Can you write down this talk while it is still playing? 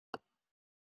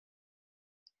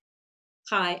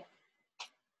Hi,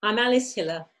 I'm Alice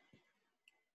Hiller.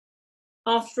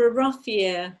 After a rough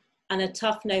year and a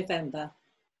tough November,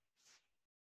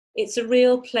 it's a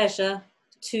real pleasure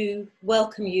to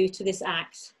welcome you to this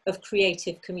act of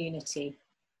creative community.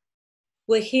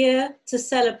 We're here to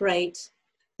celebrate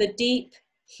the deep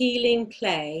healing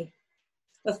play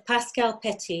of Pascale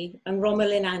Petit and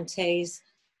Romalyn Ante's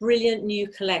brilliant new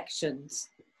collections,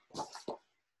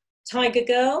 Tiger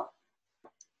Girl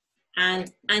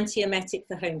and Antiemetic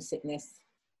for Homesickness.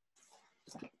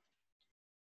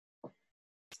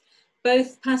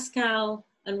 Both Pascale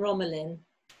and Romalyn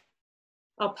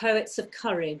are poets of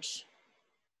courage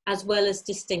as well as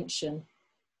distinction.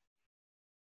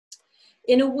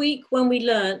 In a week when we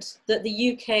learnt that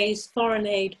the UK's foreign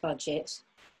aid budget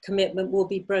commitment will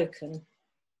be broken,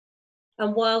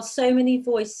 and while so many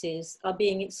voices are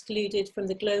being excluded from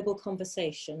the global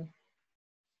conversation,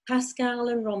 Pascale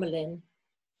and Romalyn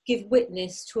give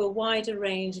witness to a wider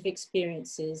range of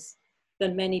experiences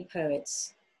than many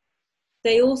poets.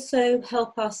 They also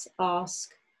help us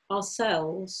ask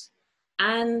ourselves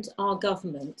and our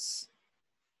governments,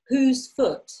 whose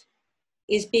foot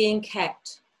is being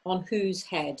kept on whose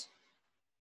head?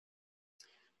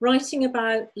 Writing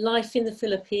about life in the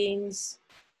Philippines,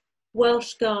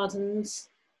 Welsh gardens,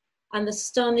 and the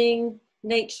stunning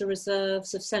nature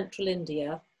reserves of central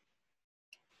India,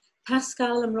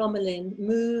 Pascale and Romalyn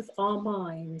move our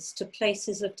minds to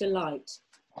places of delight,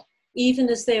 even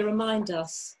as they remind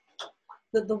us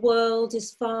that the world is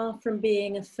far from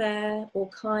being a fair or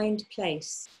kind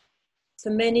place for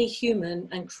many human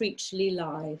and creaturely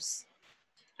lives,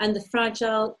 and the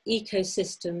fragile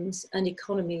ecosystems and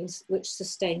economies which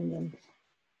sustain them.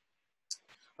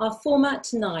 Our format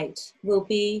tonight will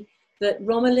be that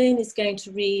Romalyn is going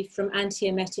to read from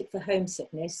Antiemetic for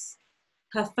Homesickness,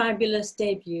 her fabulous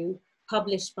debut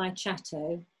published by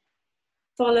Chatto,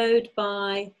 followed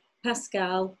by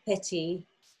Pascale Petit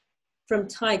from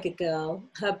Tiger Girl,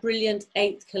 her brilliant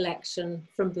 8th collection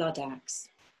from Blood Axe.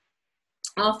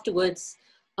 Afterwards,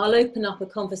 I'll open up a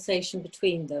conversation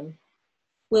between them.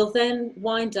 We'll then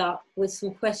wind up with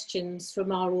some questions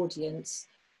from our audience,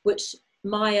 which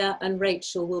Maya and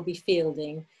Rachel will be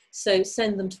fielding, so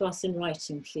send them to us in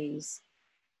writing, please.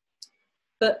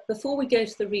 But before we go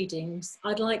to the readings,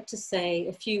 I'd like to say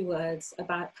a few words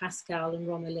about Pascale and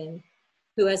Romalyn,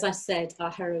 who, as I said, are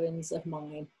heroines of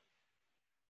mine.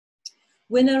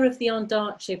 Winner of the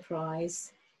Ante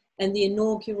Prize and the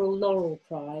inaugural Laurel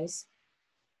Prize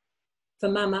for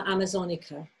Mama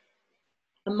Amazonica,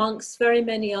 amongst very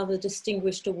many other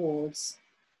distinguished awards,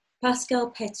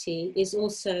 Pascale Petit is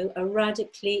also a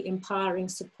radically empowering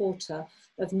supporter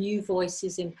of new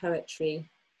voices in poetry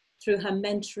through her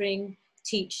mentoring,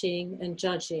 teaching and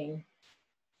judging,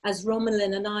 as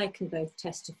Romalyn and I can both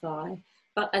testify,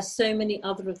 but as so many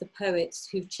other of the poets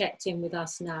who've checked in with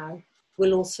us now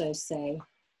will also say.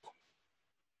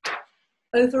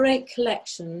 Over 8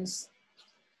 collections,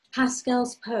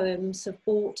 Pascale's poems have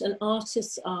brought an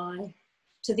artist's eye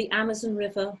to the Amazon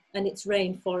River and its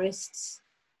rainforests,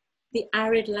 the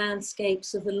arid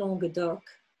landscapes of the Languedoc,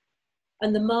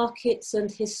 and the markets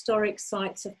and historic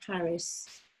sites of Paris,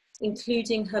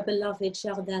 including her beloved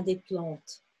Jardin des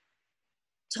Plantes.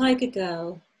 Tiger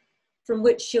Girl, from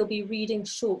which she'll be reading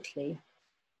shortly,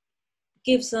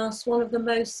 gives us one of the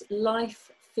most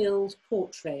life-filled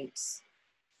portraits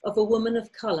of a woman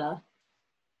of colour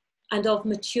and of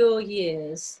mature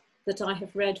years that I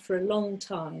have read for a long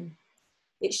time.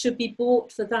 It should be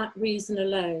bought for that reason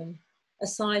alone,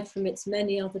 aside from its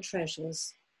many other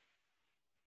treasures.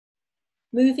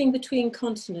 Moving between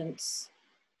continents,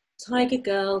 Tiger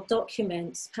Girl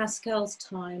documents Pascale's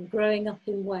time growing up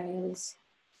in Wales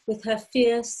with her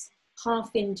fierce,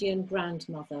 half-Indian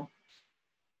grandmother,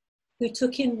 who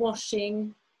took in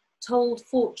washing, told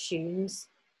fortunes,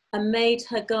 and made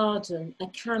her garden a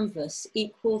canvas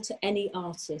equal to any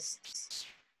artist's.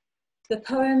 The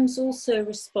poems also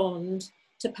respond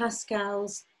to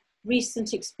Pascale's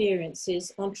recent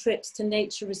experiences on trips to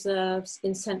nature reserves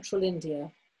in central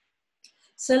India,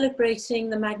 celebrating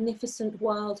the magnificent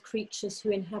wild creatures who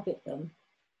inhabit them.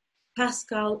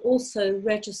 Pascale also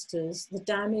registers the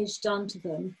damage done to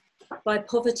them by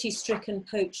poverty-stricken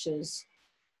poachers,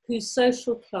 whose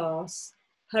social class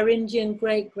her Indian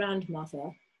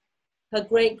great-grandmother, her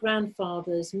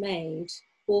great-grandfather's maid,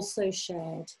 also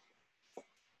shared.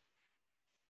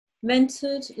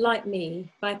 Mentored, like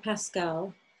me, by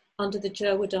Pascale under the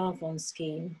Jerwood Avon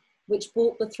scheme, which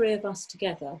brought the 3 of us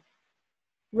together,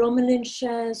 Romalyn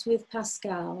shares with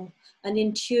Pascale an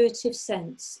intuitive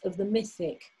sense of the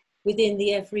mythic within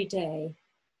the everyday.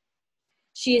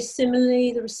 She is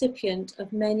similarly the recipient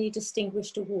of many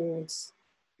distinguished awards,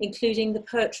 including the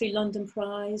Poetry London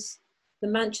Prize, the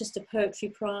Manchester Poetry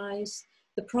Prize,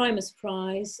 the Primus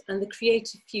Prize, and the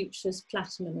Creative Futures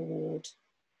Platinum Award.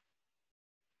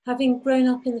 Having grown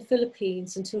up in the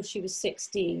Philippines until she was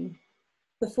 16,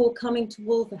 before coming to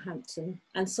Wolverhampton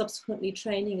and subsequently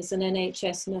training as an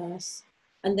NHS nurse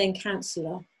and then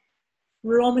counsellor,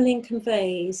 Romalyn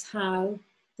conveys how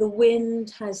the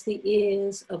wind has the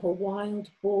ears of a wild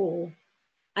boar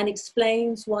and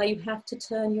explains why you have to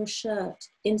turn your shirt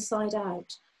inside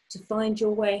out to find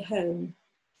your way home,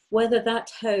 whether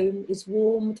that home is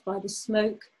warmed by the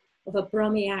smoke of a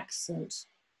Brummie accent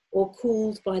or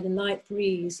cooled by the night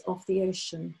breeze off the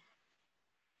ocean.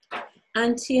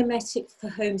 Antiemetic for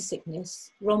homesickness,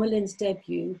 Romalyn's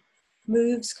debut,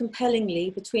 moves compellingly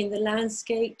between the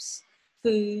landscapes,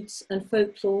 foods and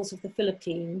folklores of the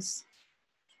Philippines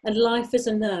and life as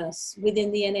a nurse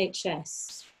within the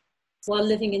NHS while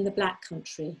living in the Black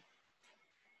Country.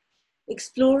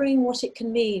 Exploring what it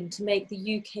can mean to make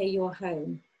the UK your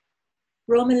home,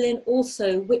 Romalyn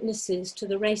also witnesses to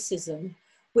the racism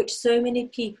which so many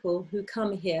people who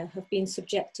come here have been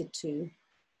subjected to,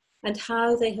 and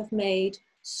how they have made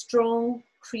strong,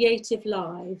 creative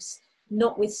lives,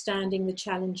 notwithstanding the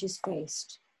challenges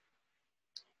faced.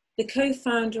 The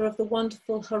co-founder of the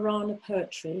wonderful Harana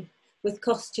Poetry with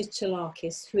Kostis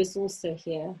Chalakis, who is also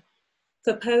here,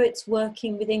 for poets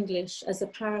working with English as a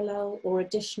parallel or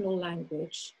additional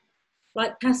language.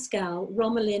 Like Pascale,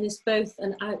 Romalyn is both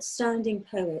an outstanding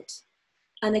poet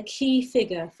and a key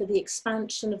figure for the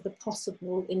expansion of the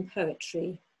possible in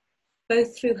poetry,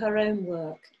 both through her own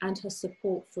work and her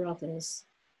support for others.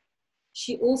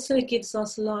 She also gives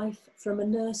us life from a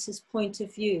nurse's point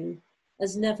of view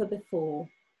as never before,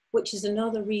 which is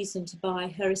another reason to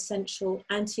buy her essential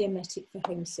antiemetic for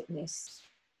homesickness.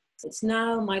 It's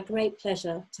now my great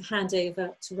pleasure to hand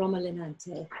over to Romalyn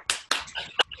Ante.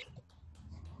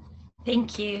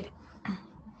 Thank you.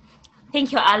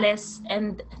 Thank you, Alice,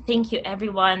 and thank you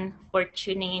everyone for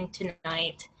tuning in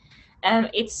tonight.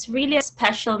 It's really a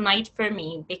special night for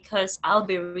me because I'll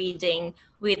be reading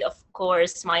with, of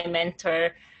course, my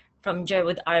mentor from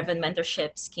Jerwood Arvin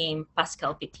Mentorship Scheme,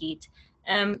 Pascale Petit.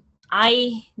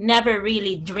 I never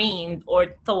really dreamed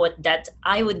or thought that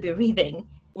I would be reading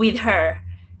with her.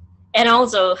 And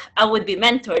also, I would be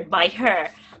mentored by her.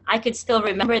 I could still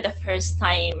remember the first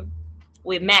time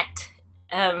we met.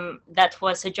 That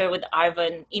was a Jerwood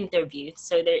Arvin interview.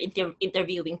 So they're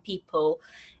interviewing people.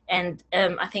 And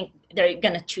I think they're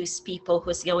going to choose people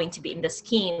who's going to be in the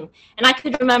scheme. And I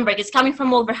could remember, it's coming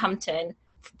from Wolverhampton.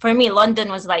 For me, London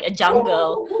was like a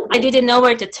jungle. I didn't know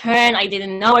where to turn. I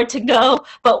didn't know where to go.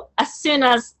 But as soon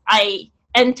as I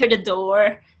entered the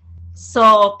door,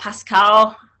 saw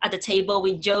Pascale at the table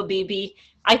with Joe Bibi,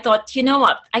 I thought, you know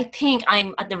what? I think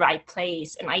I'm at the right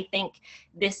place. And I think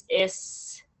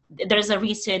there's a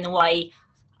reason why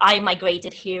I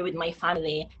migrated here with my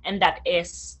family. And that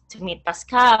is to meet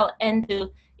Pascale and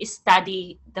to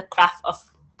study the craft of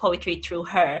poetry through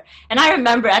her. And I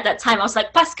remember at that time I was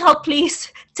like, Pascale,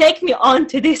 please take me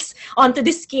onto this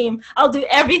scheme. I'll do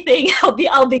everything.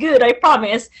 I'll be good, I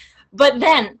promise. But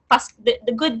then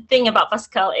the good thing about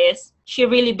Pascale is she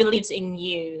really believes in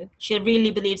you. She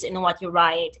really believes in what you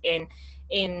write,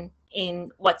 in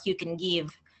what you can give.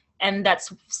 And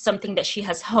that's something that she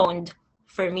has honed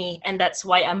for me. And that's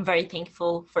why I'm very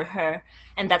thankful for her.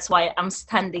 And that's why I'm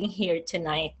standing here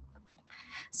tonight.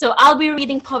 So I'll be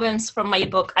reading poems from my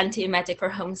book, Antiemetic for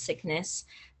Homesickness.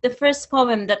 The first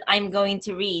poem that I'm going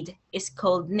to read is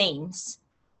called Names.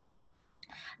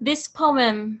 This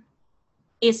poem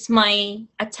is my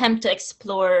attempt to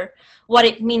explore what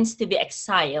it means to be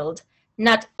exiled,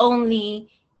 not only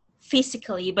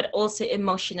physically, but also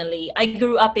emotionally. I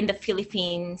grew up in the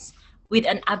Philippines with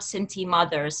an absentee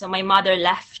mother. So my mother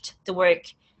left to work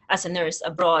as a nurse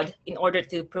abroad in order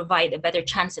to provide a better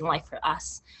chance in life for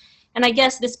us. And I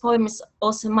guess this poem is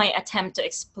also my attempt to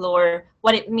explore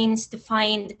what it means to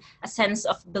find a sense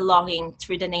of belonging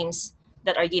through the names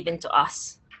that are given to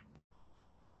us.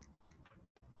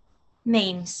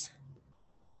 Names.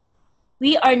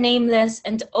 We are nameless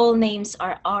and all names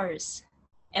are ours.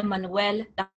 Emmanuel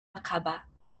Dakaba.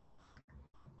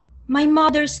 My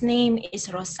mother's name is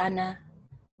Rosana,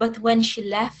 but when she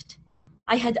left,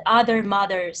 I had other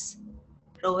mothers,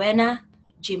 Rowena,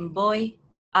 Jimboy,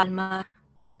 Alma.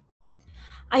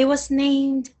 I was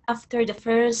named after the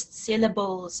first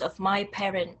syllables of my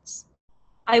parents.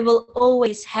 I will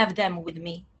always have them with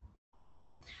me.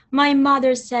 My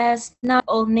mother says not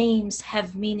all names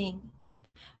have meaning.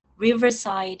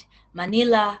 Riverside,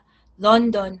 Manila,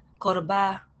 London,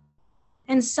 Corba.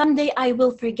 And someday I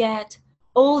will forget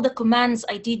all the commands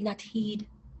I did not heed.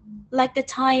 like the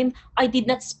time I did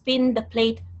not spin the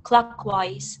plate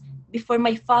clockwise before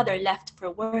my father left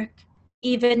for work,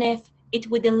 even if it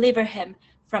would deliver him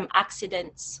from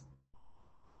accidents.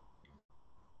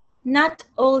 Not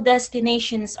all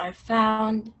destinations are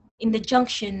found in the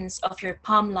junctions of your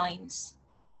palm lines.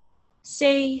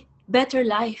 Say, better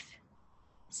life.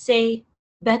 Say,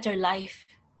 better life.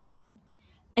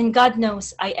 And God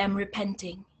knows I am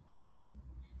repenting.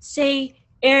 Say,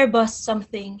 Airbus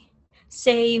something.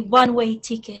 Say, one-way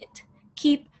ticket.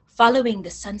 Keep following the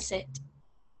sunset.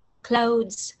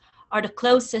 Clouds are the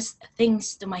closest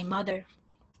things to my mother.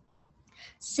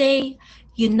 Say,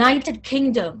 United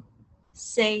Kingdom.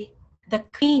 Say, the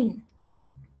Queen.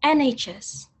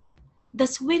 NHS.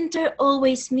 Does winter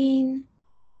always mean?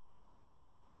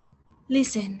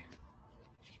 Listen.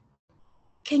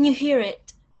 Can you hear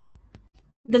it?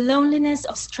 The loneliness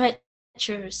of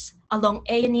stretchers along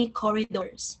A&E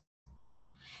corridors.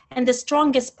 And the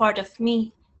strongest part of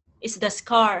me is the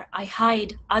scar I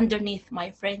hide underneath my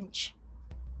fringe.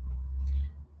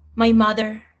 My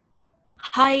mother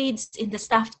hides in the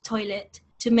staff toilet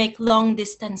to make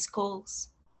long-distance calls.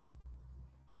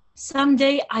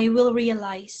 Someday I will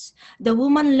realize the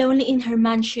woman lonely in her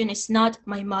mansion is not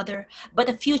my mother, but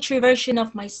a future version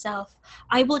of myself.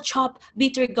 I will chop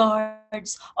bitter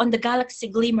gourds on the galaxy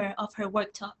glimmer of her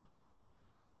worktop.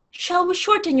 Shall we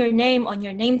shorten your name on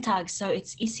your name tag so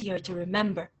it's easier to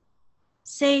remember?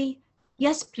 Say,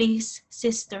 yes please,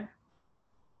 sister.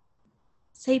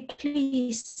 Say,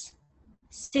 please,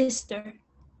 sister,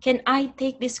 can I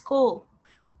take this call?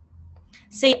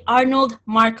 Say Arnold,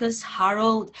 Marcus,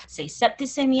 Harold. Say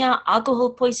septicemia, alcohol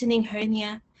poisoning,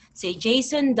 hernia. Say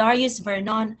Jason, Darius,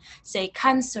 Vernon. Say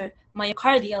cancer,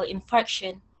 myocardial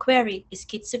infarction. Query is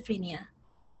schizophrenia.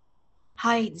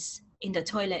 Hides in the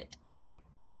toilet.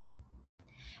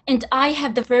 And I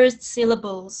have the first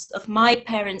syllables of my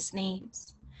parents'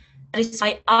 names. That is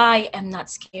why I am not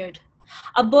scared.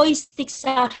 A boy sticks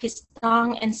out his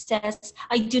tongue and says,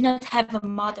 I do not have a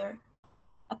mother.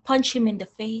 I punch him in the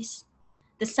face.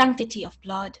 The sanctity of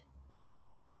blood.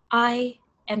 I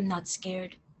am not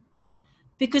scared.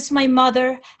 Because my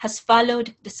mother has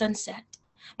followed the sunset.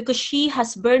 Because she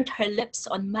has burnt her lips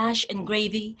on mash and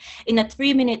gravy in a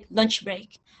 3-minute lunch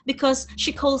break. Because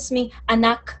she calls me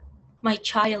anak, my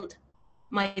child,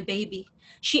 my baby.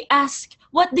 She asks,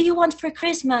 what do you want for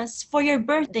Christmas, for your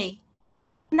birthday?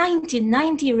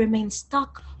 1990 remains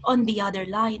stuck on the other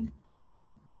line.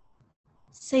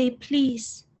 Say,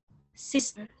 please,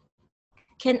 sister,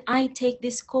 can I take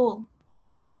this call?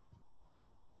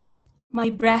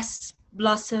 My breasts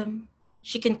blossom.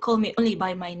 She can call me only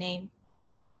by my name.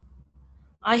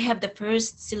 I have the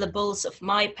first syllables of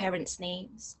my parents'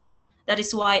 names. That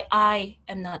is why I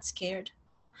am not scared.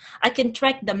 I can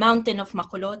trek the mountain of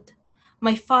Makulot,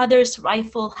 my father's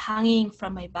rifle hanging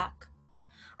from my back.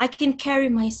 I can carry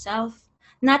myself,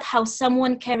 not how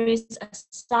someone carries a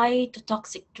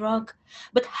cytotoxic drug,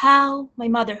 but how my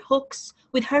mother hooks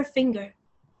with her finger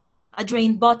a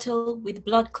drained bottle with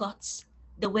blood clots,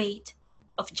 the weight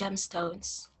of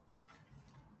gemstones.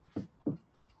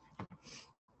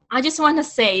 I just want to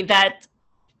say that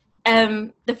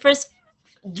the first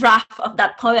draft of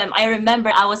that poem, I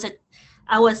remember I was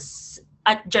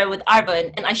at Jer with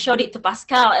Arvin and I showed it to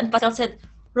Pascale, and Pascale said,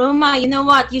 Roma, you know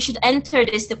what? You should enter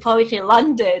this to Poetry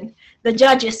London. The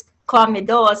judge is Kwame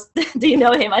Dos. Do you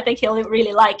know him? I think he'll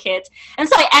really like it. And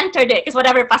so I entered it because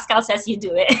whatever Pascale says, you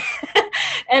do it.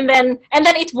 and then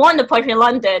it won the Poetry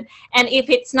London. And if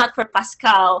it's not for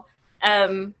Pascale,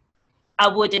 I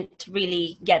wouldn't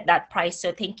really get that prize.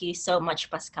 So thank you so much,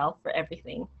 Pascale, for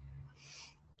everything.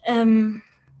 The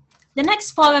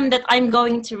next poem that I'm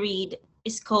going to read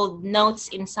is called Notes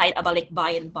Inside a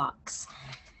Balikbayan Box.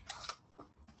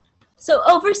 So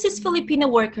overseas Filipino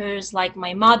workers like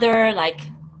my mother, like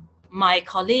my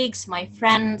colleagues, my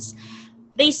friends,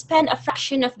 they spend a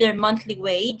fraction of their monthly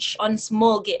wage on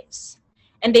small gifts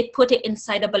and they put it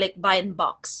inside a balikbayan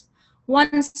box.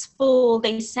 Once full,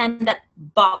 they send that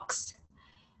box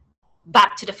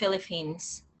back to the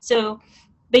Philippines. So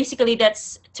basically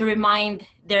that's to remind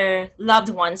their loved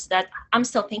ones that I'm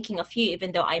still thinking of you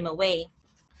even though I'm away.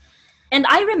 And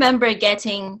I remember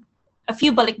getting a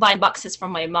few balikbayan boxes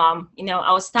from my mom. You know,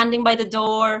 I was standing by the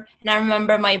door and I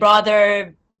remember my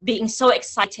brother being so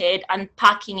excited,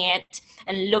 unpacking it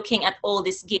and looking at all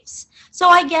these gifts. So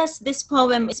I guess this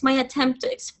poem is my attempt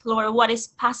to explore what is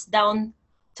passed down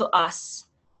to us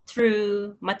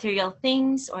through material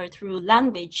things or through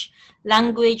language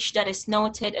that is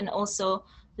noted and also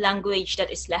language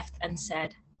that is left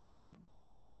unsaid.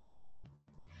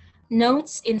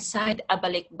 Notes inside a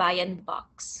balikbayan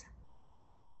box.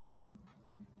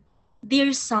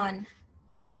 Dear son,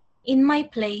 in my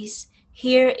place,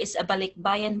 here is a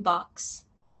balikbayan box.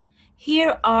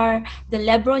 Here are the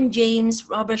LeBron James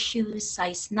rubber shoes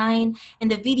size 9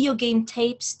 and the video game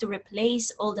tapes to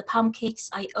replace all the pancakes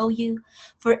I owe you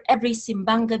for every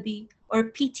Simbangabi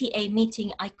or PTA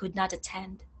meeting I could not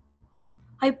attend.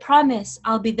 I promise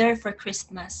I'll be there for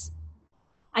Christmas.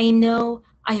 I know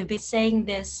I have been saying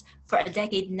this for a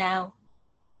decade now.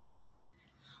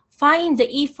 Find the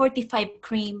E45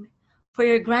 cream for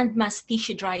your grandma's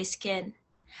tissue dry skin,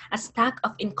 a stack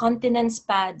of incontinence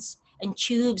pads and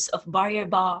tubes of barrier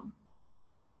balm.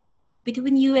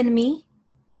 Between you and me,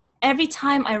 every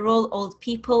time I roll old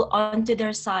people onto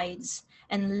their sides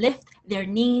and lift their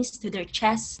knees to their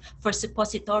chests for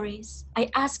suppositories,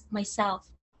 I ask myself,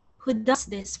 who does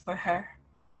this for her?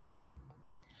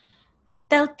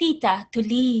 Tell Tita to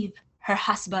leave her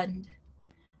husband,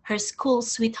 her school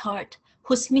sweetheart,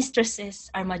 whose mistresses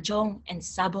are Mahjong and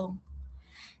Sabong.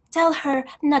 Tell her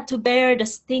not to bear the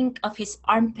stink of his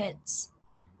armpits.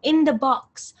 In the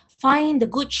box, find the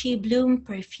Gucci Bloom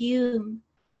perfume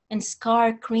and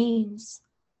Scar creams.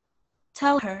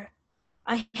 Tell her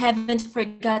I haven't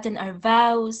forgotten our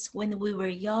vows when we were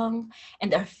young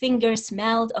and our fingers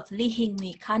smelled of lihing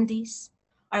may candies,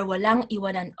 our walang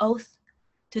iwanan oath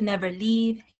to never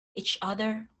leave each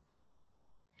other.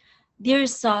 Dear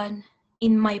son,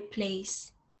 in my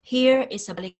place, here is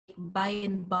a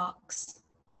balikbayan box.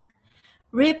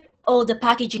 Rip all the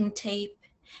packaging tape.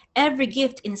 Every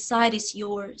gift inside is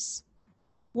yours.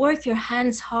 Work your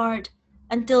hands hard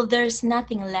until there's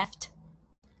nothing left.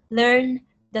 Learn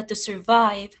that to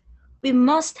survive, we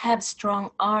must have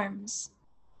strong arms.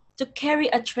 To carry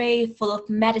a tray full of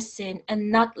medicine and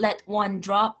not let one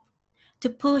drop. To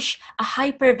push a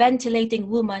hyperventilating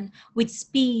woman with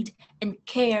speed and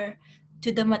care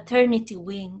to the maternity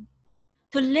wing.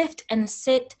 To lift and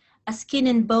sit a skin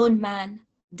and bone man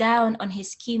down on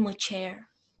his chemo chair.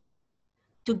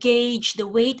 To gauge the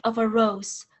weight of a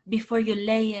rose before you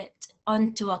lay it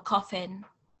onto a coffin.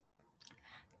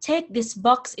 Take this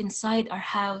box inside our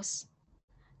house.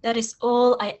 That is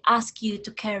all I ask you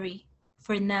to carry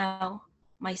for now,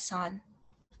 my son.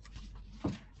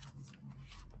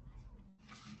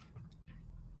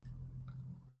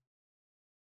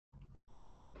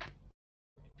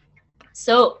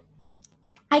 So,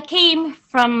 I came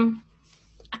from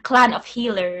a clan of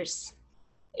healers.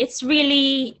 It's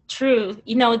really true.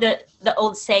 You know the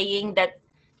old saying that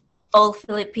all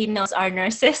Filipinos are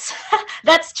nurses.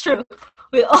 That's true.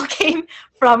 We all came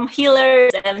from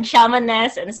healers and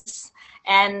shamanists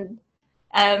and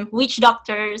witch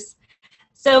doctors.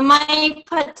 So my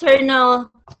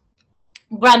paternal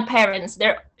grandparents,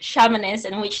 they're shamanists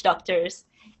and witch doctors.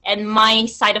 And my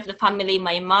side of the family,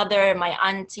 my mother, my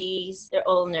aunties, they're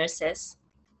all nurses.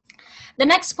 The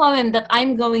next poem that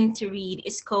I'm going to read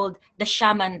is called The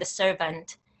Shaman, the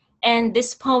Servant. And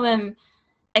this poem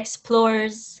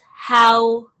explores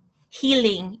how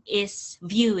healing is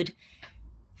viewed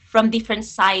from different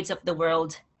sides of the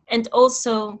world. And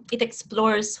also it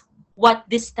explores what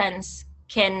distance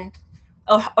can,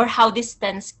 or how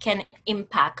distance can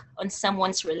impact on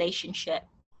someone's relationship.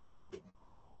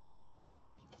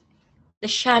 The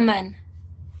Shaman,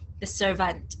 the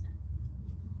Servant.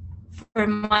 For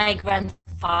my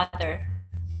grandfather.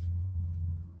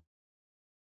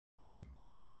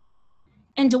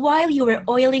 And while you were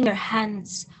oiling your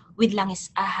hands with langis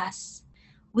ahas,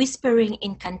 whispering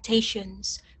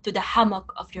incantations to the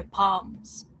hammock of your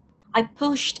palms, I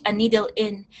pushed a needle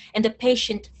in and the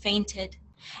patient fainted.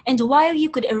 And while you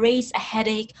could erase a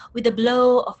headache with a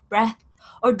blow of breath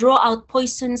or draw out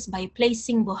poisons by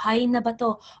placing buhay na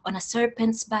bato on a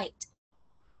serpent's bite,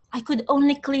 I could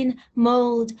only clean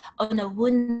mold on a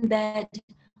wound bed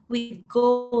with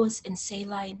gauze and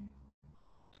saline.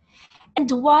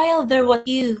 And while there was a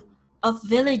queue of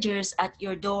villagers at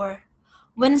your door,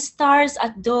 when stars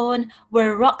at dawn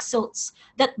were rock salts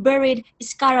that buried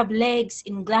scarab legs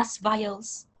in glass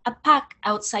vials, a pack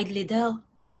outside Lidl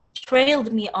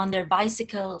trailed me on their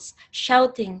bicycles,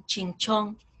 shouting ching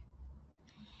chong.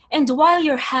 And while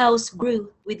your house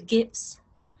grew with gifts,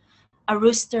 a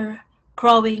rooster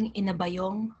crowing in a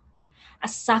bayong, a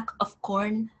sack of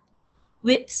corn,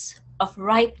 whips of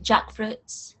ripe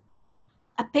jackfruits.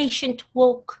 A patient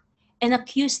woke and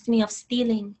accused me of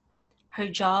stealing her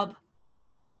job.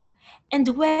 And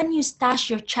when you stashed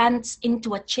your chants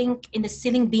into a chink in the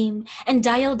ceiling beam and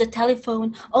dialed the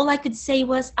telephone, all I could say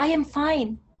was, I am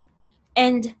fine,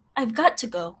 and I've got to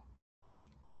go.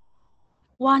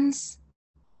 Once,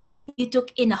 you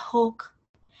took in a hawk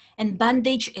and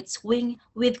bandaged its wing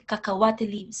with cacahuate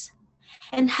leaves.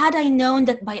 And had I known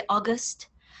that by August,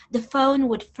 the phone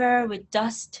would fur with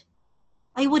dust,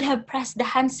 I would have pressed the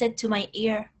handset to my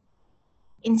ear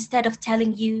instead of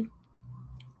telling you,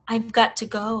 I've got to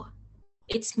go.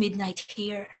 It's midnight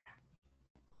here.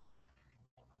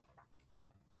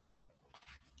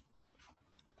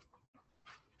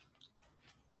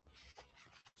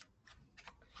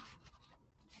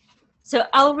 So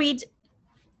I'll read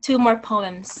 2 more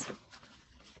poems.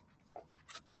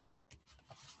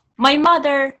 My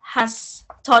mother has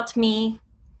taught me,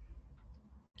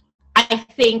 I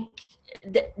think,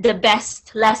 the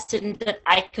best lesson that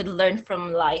I could learn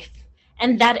from life.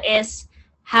 And that is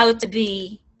how to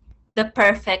be the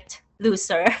perfect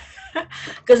loser.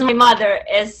 Because my mother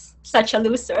is such a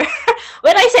loser.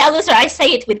 When I say a loser, I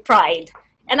say it with pride.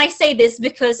 And I say this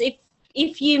because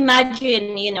if you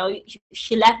imagine, you know,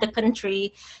 she left the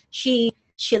country, she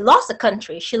lost the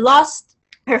country, she lost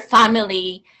her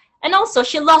family, and also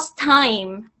she lost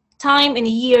time and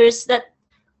years that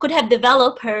could have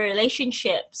developed her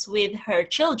relationships with her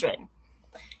children.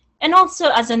 And also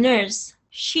as a nurse,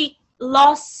 she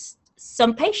lost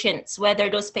some patients, whether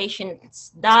those patients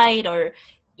died or,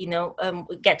 you know,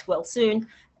 get well soon.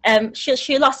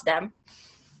 She lost them.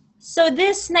 So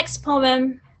this next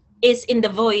poem is in the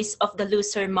voice of the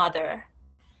loser mother.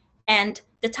 And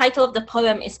the title of the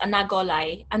poem is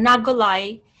Anagolay.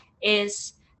 Anagolay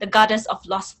is the goddess of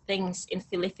lost things in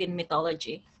Philippine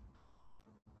mythology.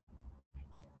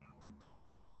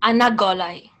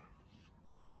 Anagolay.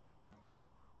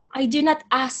 I do not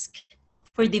ask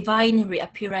for divine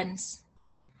reappearance.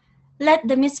 Let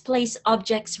the misplaced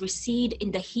objects recede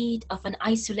in the heat of an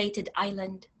isolated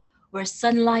island where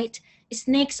sunlight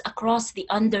snakes across the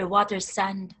underwater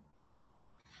sand.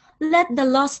 Let the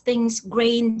lost things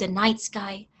grain the night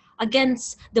sky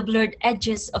against the blurred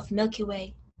edges of Milky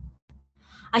Way.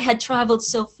 I had traveled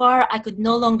so far I could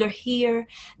no longer hear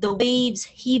the waves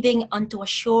heaving onto a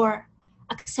shore,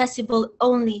 accessible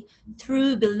only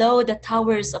through below the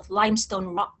towers of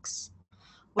limestone rocks,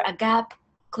 where a gap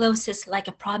closes like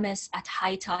a promise at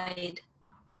high tide.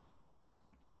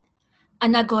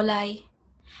 Anagolay,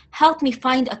 help me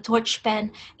find a torch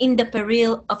pen in the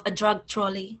peril of a drug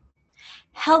trolley.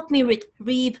 Help me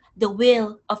retrieve the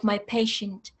will of my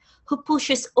patient who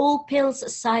pushes all pills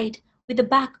aside with the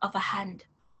back of a hand.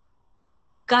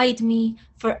 Guide me,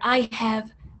 for I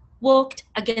have walked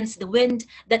against the wind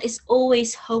that is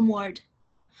always homeward.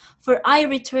 For I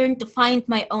return to find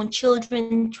my own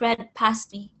children tread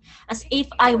past me, as if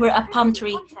I were a palm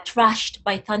tree thrashed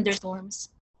by thunderstorms.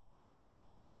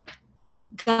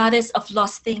 Goddess of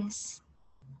lost things,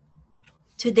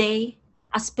 today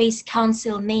a space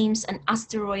council names an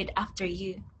asteroid after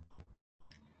you.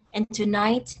 And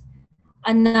tonight,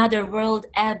 another world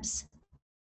ebbs,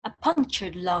 a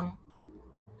punctured lung.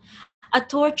 A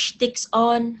torch ticks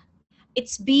on,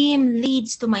 its beam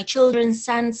leads to my children's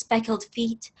sand-speckled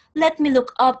feet. Let me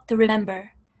look up to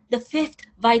remember, the fifth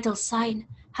vital sign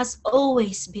has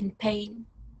always been pain.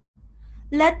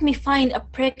 Let me find a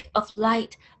prick of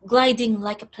light gliding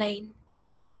like a plane,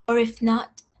 or if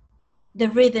not, the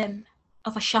rhythm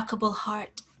of a shockable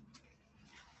heart.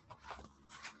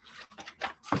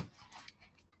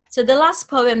 So the last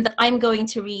poem that I'm going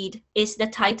to read is the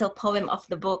title poem of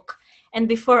the book. And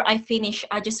before I finish,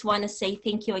 I just want to say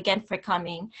thank you again for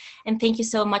coming. And thank you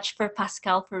so much for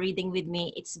Pascale for reading with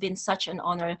me. It's been such an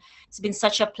honor. It's been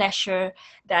such a pleasure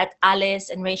that Alice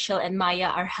and Rachel and Maya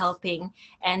are helping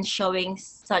and showing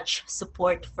such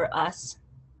support for us.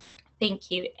 Thank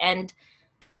you. And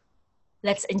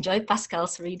let's enjoy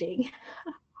Pascale's reading.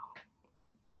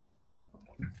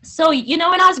 So, you know,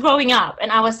 when I was growing up and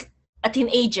I was a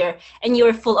teenager and you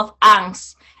were full of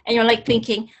angst and you're like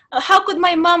thinking, how could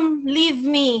my mom leave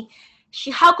me?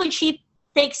 How could she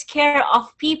take care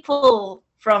of people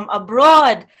from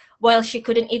abroad while she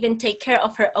couldn't even take care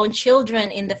of her own children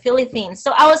in the Philippines?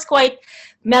 So I was quite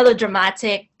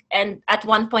melodramatic. And at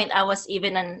one point I was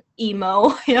even an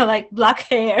emo, you know, like black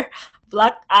hair,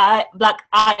 black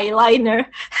eyeliner,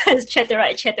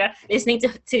 etc., listening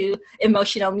to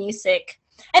emotional music.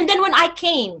 And then when I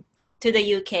came to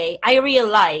the UK, I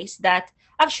realized that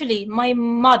actually my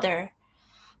mother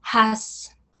has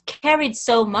carried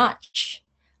so much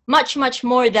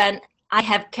more than I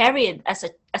have carried as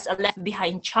a left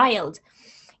behind child.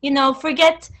 You know,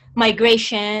 forget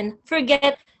migration,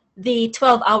 forget the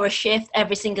 12-hour shift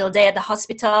every single day at the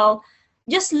hospital.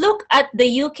 Just look at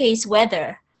the UK's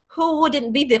weather. Who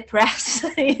wouldn't be depressed?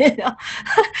 You know,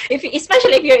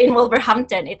 especially if you're in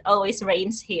Wolverhampton, it always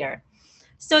rains here.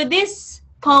 So this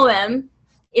poem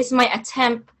is my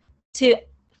attempt to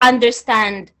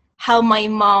understand how my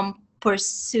mom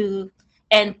pursued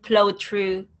and plowed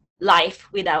through life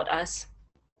without us.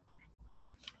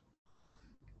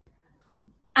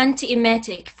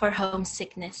 Antiemetic for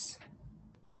homesickness.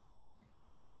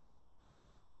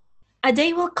 A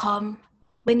day will come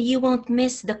when you won't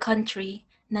miss the country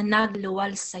na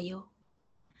nagluwal sa'yo.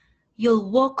 You'll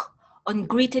walk on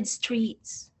greeted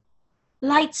streets,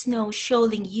 light snow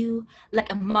shoaling you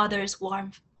like a mother's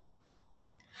warmth.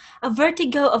 A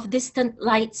vertigo of distant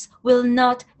lights will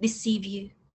not deceive you.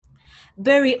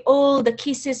 Bury all the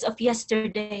kisses of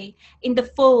yesterday in the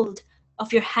fold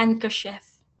of your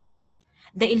handkerchief.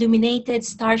 The illuminated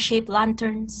star-shaped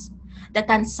lanterns, the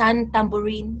tansan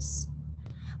tambourines.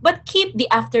 But keep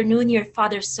the afternoon your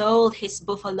father sold his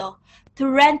buffalo to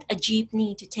rent a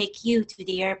jeepney to take you to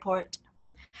the airport.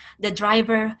 The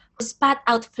driver who spat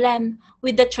out phlegm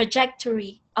with the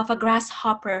trajectory of a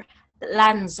grasshopper that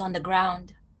lands on the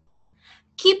ground.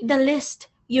 Keep the list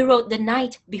you wrote the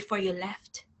night before you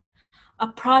left. A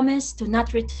promise to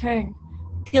not return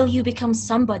till you become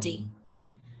somebody.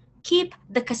 Keep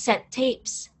the cassette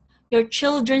tapes, your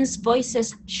children's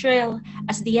voices shrill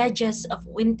as the edges of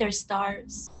winter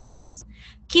stars.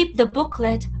 Keep the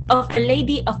booklet of Our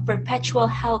Lady of Perpetual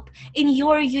Help in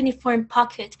your uniform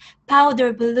pocket,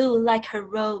 powder blue like her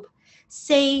robe.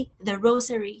 Say the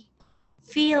rosary.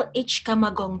 Feel each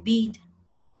kamagong bead.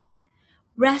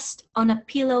 Rest on a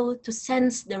pillow to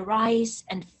sense the rise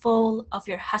and fall of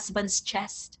your husband's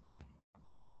chest.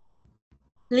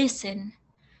 Listen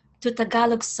to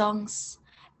Tagalog songs.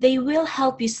 They will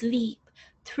help you sleep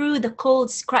through the cold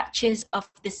scratches of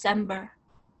December.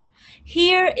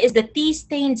 Here is the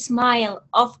tea-stained smile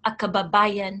of a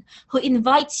kababayan who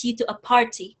invites you to a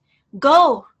party.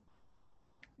 Go!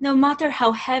 No matter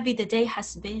how heavy the day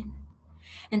has been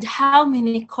and how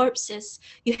many corpses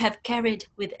you have carried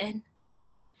within.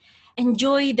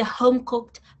 Enjoy the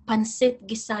home-cooked pancit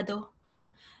guisado,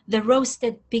 the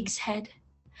roasted pig's head,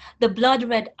 the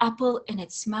blood-red apple in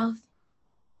its mouth.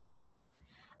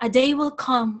 A day will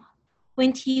come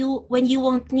when you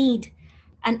won't need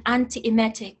an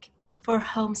antiemetic for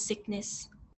homesickness.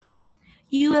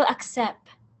 You will accept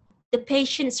the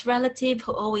patient's relative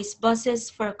who always buzzes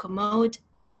for a commode,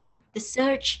 the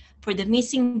search for the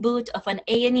missing boot of an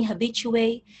A&E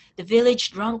habitué, the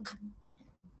village drunk.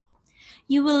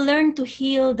 You will learn to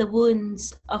heal the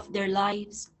wounds of their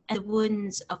lives and the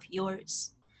wounds of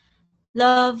yours.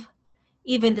 Love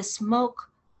even the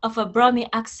smoke of a Brahmi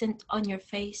accent on your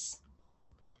face.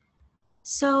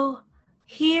 So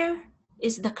here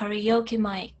is the karaoke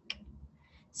mic.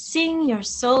 Sing your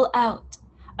soul out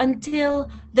until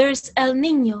there's El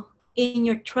Niño in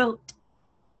your throat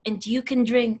and you can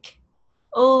drink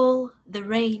all the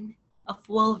rain of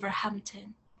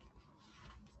Wolverhampton.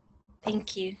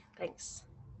 Thank you. Thanks.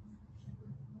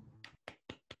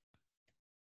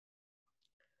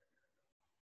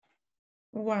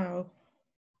 Wow.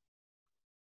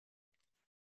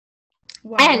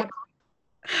 Wow.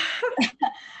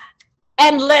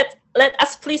 And let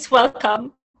us please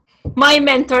welcome my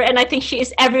mentor, and I think she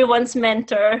is everyone's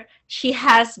mentor. She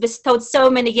has bestowed so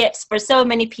many gifts for so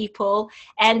many people,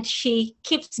 and she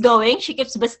keeps going. She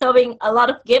keeps bestowing a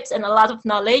lot of gifts and a lot of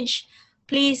knowledge.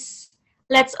 Please,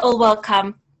 let's all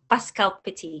welcome Pascale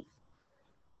Petit.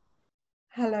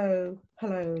 Hello.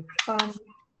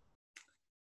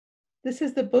 This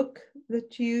is the book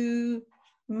that you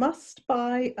must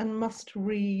buy and must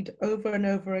read over and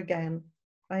over again.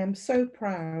 I am so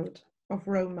proud of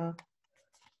Roma.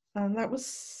 And that was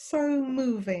so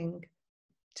moving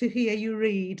to hear you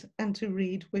read and to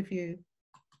read with you.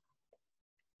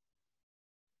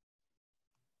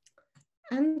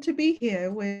 And to be here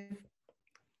with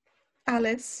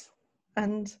Alice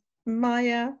and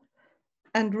Maya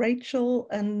and Rachel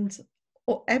and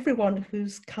everyone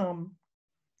who's come.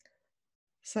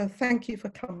 So thank you for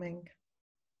coming.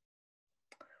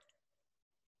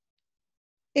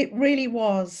 It really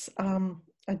was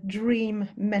a dream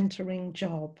mentoring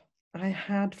job. I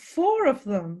had 4 of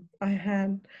them. I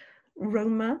had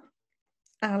Roma,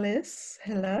 Alice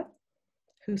Hiller,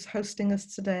 who's hosting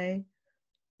us today,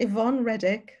 Yvonne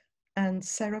Reddick, and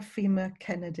Seraphima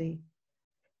Kennedy.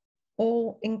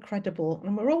 All incredible,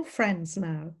 and we're all friends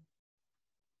now.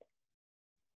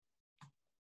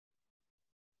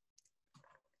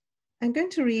 I'm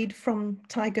going to read from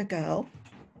Tiger Girl,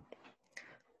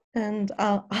 and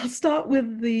I'll start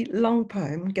with the long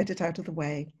poem, get it out of the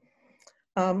way.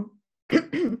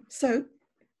 So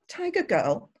Tiger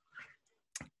Girl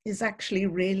is actually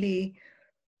really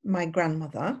my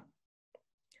grandmother,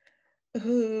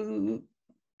 who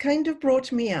kind of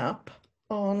brought me up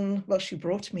on, well, she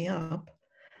brought me up,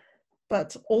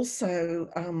 but also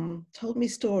told me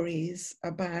stories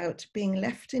about being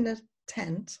left in a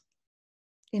tent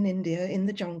in India, in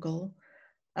the jungle,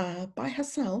 by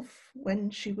herself when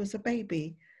she was a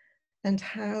baby, and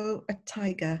how a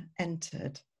tiger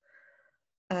entered.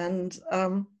 And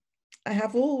I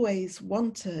have always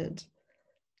wanted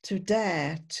to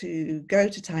dare to go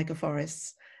to tiger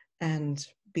forests and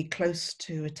be close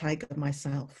to a tiger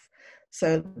myself.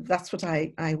 So that's what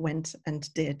I went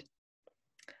and did.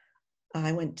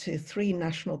 I went to 3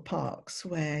 national parks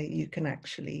where you can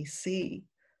actually see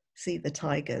the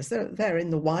tigers. They're in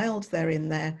the wild, they're in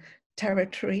their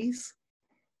territories,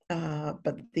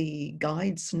 but the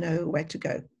guides know where to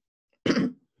go.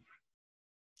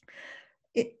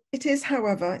 It is,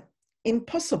 however,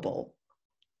 impossible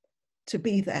to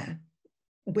be there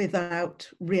without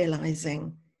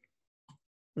realizing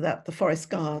that the forest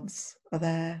guards are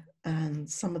there, and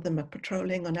some of them are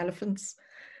patrolling on elephants,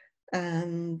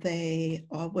 and they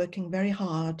are working very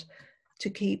hard to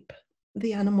keep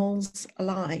the animals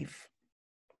alive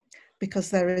because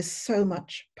there is so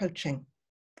much poaching.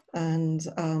 And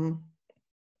a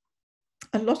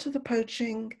lot of the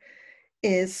poaching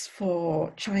is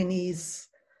for Chinese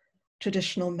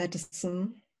traditional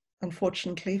medicine,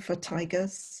 unfortunately, for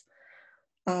tigers,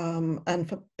 and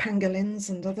for pangolins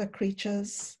and other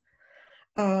creatures.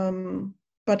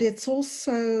 But it's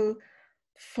also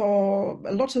for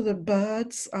a lot of the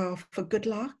birds are for good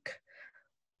luck,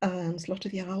 and a lot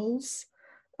of the owls.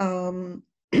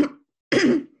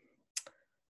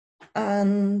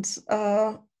 And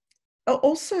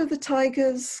also the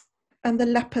tigers and the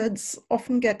leopards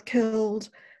often get killed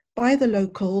by the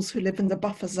locals who live in the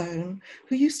buffer zone,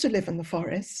 who used to live in the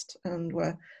forest and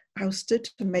were ousted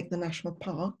to make the national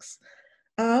parks,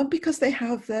 because they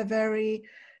have their very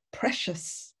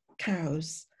precious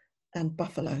cows and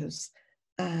buffaloes.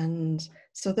 And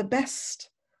so the best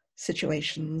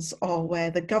situations are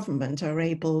where the government are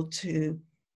able to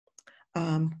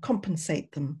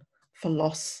compensate them for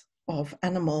loss of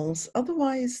animals.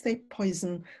 Otherwise, they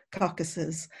poison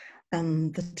carcasses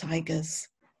and the tigers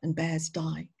and bears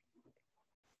die.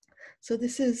 So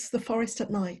this is the forest at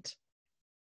night.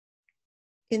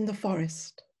 In the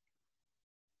forest.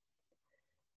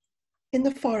 In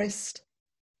the forest,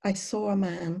 I saw a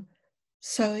man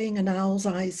sewing an owl's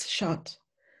eyes shut.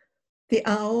 The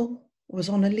owl was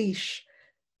on a leash,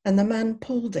 and the man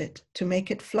pulled it to make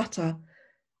it flutter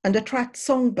and attract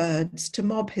songbirds to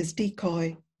mob his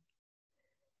decoy.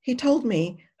 He told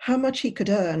me how much he could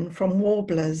earn from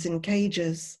warblers in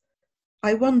cages.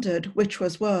 I wondered which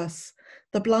was worse,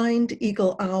 the blind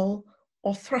eagle owl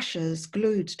or thrushes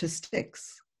glued to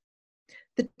sticks.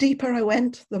 The deeper I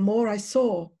went, the more I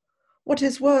saw. What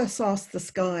is worse, asked the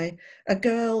sky, a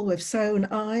girl with sewn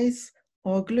eyes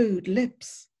or glued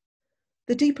lips?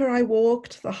 The deeper I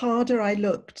walked, the harder I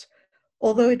looked,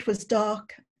 although it was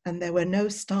dark and there were no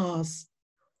stars.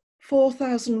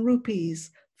 4,000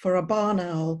 rupees for a barn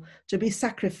owl to be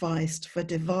sacrificed for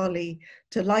Diwali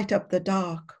to light up the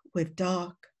dark with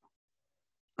dark.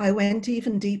 I went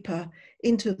even deeper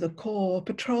into the core,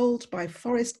 patrolled by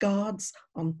forest guards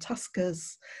on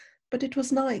tuskers, but it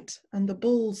was night and the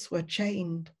bulls were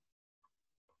chained.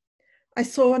 I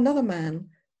saw another man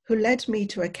who led me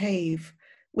to a cave,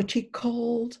 which he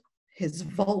called his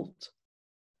vault.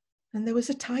 And there was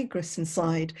a tigress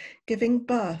inside, giving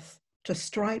birth to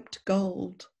striped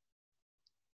gold.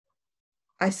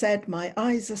 I said, my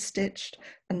eyes are stitched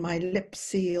and my lips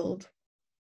sealed.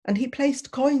 And he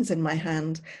placed coins in my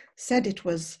hand, said it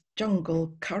was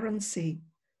jungle currency.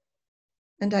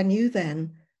 And I knew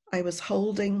then I was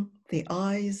holding the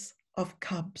eyes of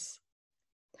cubs.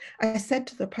 I said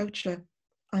to the poacher,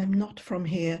 I'm not from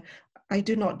here, I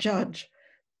do not judge,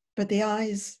 but the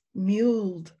eyes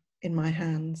muled in my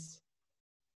hands.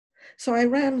 So I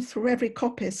ran through every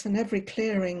coppice and every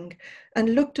clearing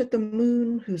and looked at the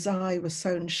moon whose eye was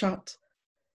sewn shut.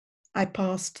 I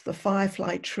passed the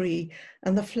firefly tree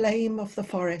and the flame of the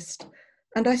forest,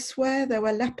 and I swear there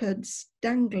were leopards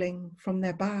dangling from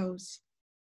their boughs.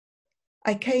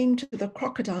 I came to the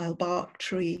crocodile bark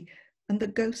tree and the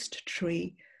ghost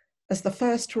tree as the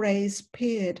first rays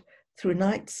peered through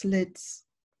night's lids.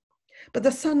 But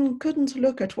the sun couldn't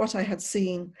look at what I had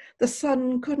seen. The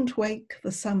sun couldn't wake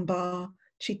the sambar,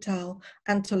 chital,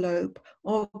 antelope,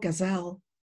 or gazelle.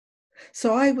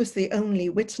 So I was the only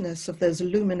witness of those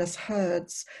luminous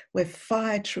herds with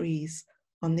fire trees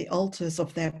on the altars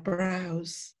of their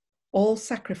brows, all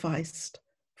sacrificed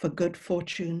for good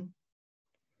fortune.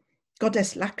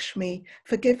 Goddess Lakshmi,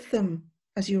 forgive them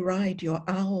as you ride your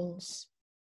owls.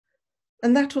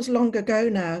 And that was long ago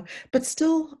now, but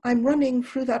still I'm running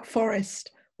through that forest,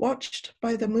 watched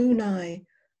by the moon eye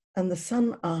and the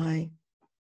sun eye.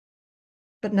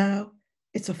 But now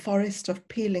It's a forest of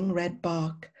peeling red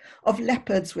bark, of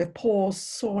leopards with paws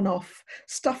sawn off,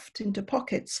 stuffed into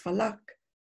pockets for luck.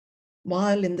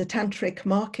 While in the tantric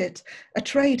market, a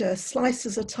trader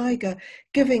slices a tiger,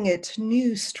 giving it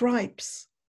new stripes.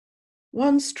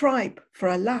 One stripe for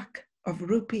a lakh of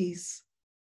rupees.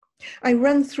 I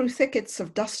run through thickets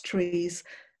of dust trees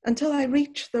until I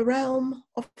reach the realm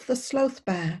of the sloth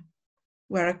bear,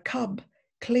 where a cub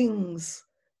clings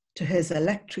to his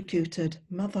electrocuted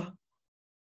mother.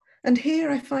 And here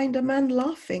I find a man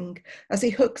laughing as he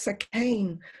hooks a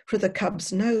cane through the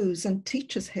cub's nose and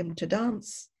teaches him to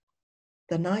dance.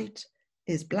 The night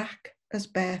is black as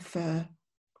bear fur,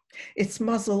 its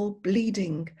muzzle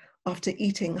bleeding after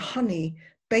eating honey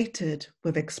baited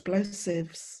with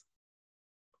explosives.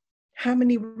 How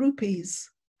many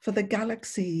rupees for the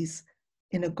galaxies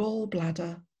in a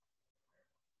gallbladder?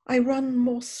 I run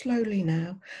more slowly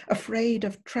now, afraid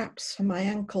of traps for my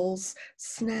ankles,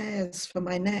 snares for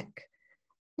my neck.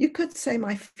 You could say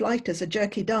my flight is a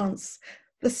jerky dance,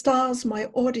 the stars my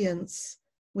audience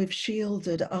with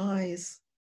shielded eyes.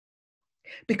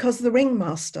 Because the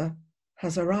ringmaster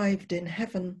has arrived in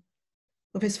heaven,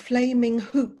 with his flaming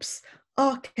hoops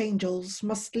archangels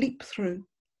must leap through.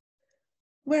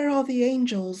 Where are the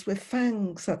angels with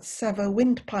fangs that sever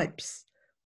windpipes?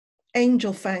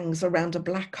 Angel fangs around a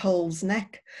black hole's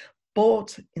neck,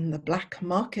 bought in the black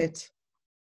market.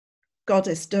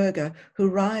 Goddess Durga, who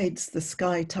rides the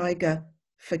sky tiger,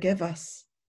 forgive us.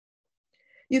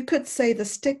 You could say the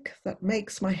stick that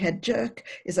makes my head jerk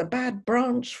is a bad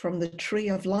branch from the tree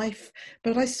of life,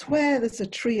 but I swear there's a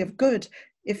tree of good,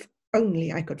 if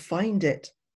only I could find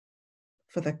it.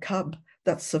 For the cub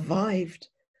that survived,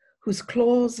 whose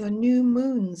claws are new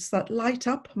moons that light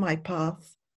up my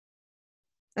path.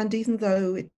 And even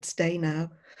though it's day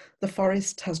now, the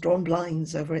forest has drawn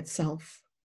blinds over itself.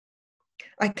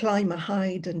 I climb a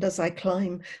hide, and as I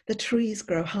climb, the trees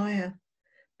grow higher.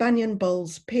 Banyan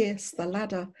boles pierce the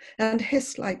ladder and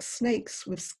hiss like snakes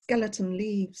with skeleton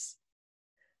leaves.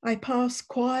 I pass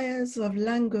choirs of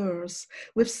langurs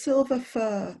with silver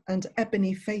fur and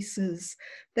ebony faces,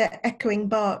 their echoing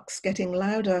barks getting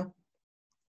louder.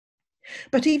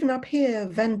 But even up here,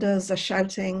 vendors are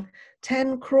shouting,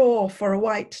 10 crore for a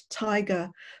white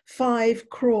tiger, 5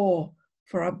 crore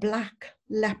for a black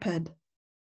leopard.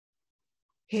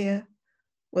 Here,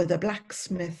 where the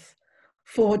blacksmith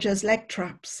forges leg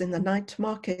traps in the night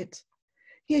market,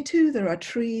 here too there are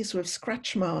trees with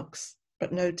scratch marks,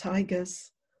 but no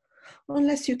tigers.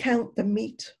 Unless you count the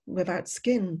meat without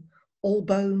skin, all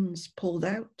bones pulled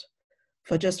out,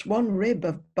 for just one rib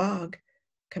of bark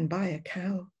can buy a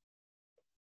cow.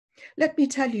 Let me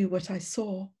tell you what I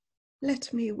saw.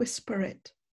 Let me whisper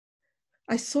it.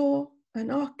 I saw an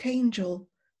archangel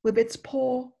with its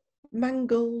paw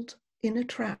mangled in a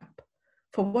trap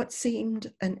for what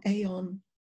seemed an aeon.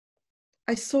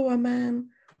 I saw a man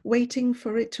waiting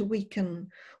for it to weaken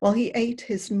while he ate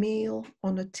his meal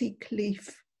on a teak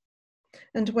leaf.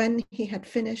 And when he had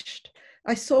finished,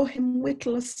 I saw him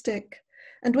whittle a stick,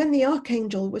 and when the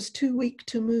archangel was too weak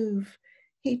to move,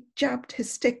 he jabbed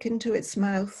his stick into its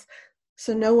mouth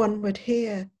so no one would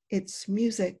hear its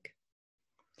music.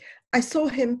 I saw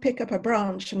him pick up a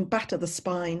branch and batter the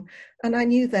spine, and I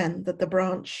knew then that the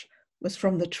branch was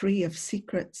from the tree of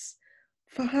secrets.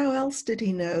 For how else did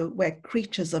he know where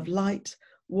creatures of light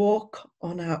walk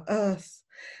on our earth,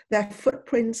 their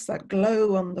footprints that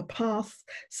glow on the path,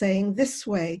 saying, this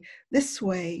way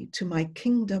to my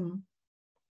kingdom.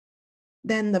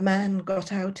 Then the man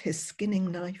got out his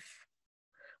skinning knife.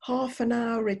 Half an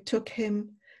hour it took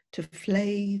him to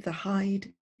flay the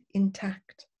hide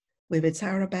intact with its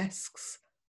arabesques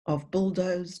of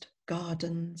bulldozed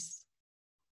gardens.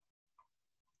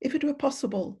 If it were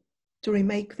possible to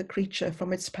remake the creature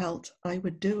from its pelt, I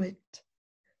would do it.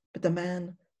 But the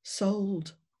man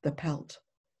sold the pelt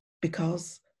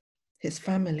because his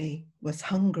family was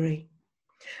hungry.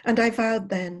 And I vowed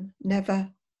then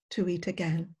never to eat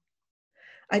again.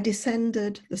 I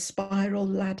descended the spiral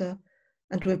ladder,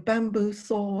 and with bamboo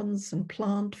thorns and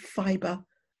plant fiber,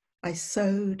 I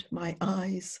sewed my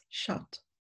eyes shut.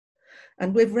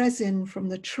 And with resin from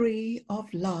the tree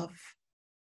of love,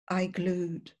 I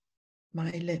glued my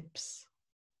lips.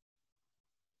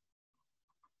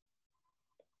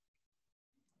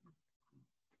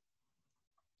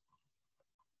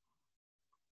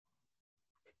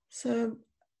 So,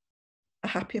 a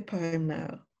happier poem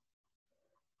now,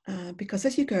 because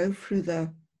as you go through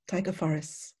the tiger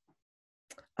forests,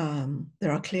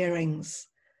 there are clearings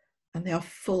and they are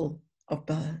full of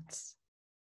birds.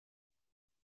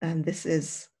 And this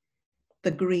is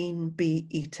the green bee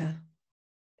eater.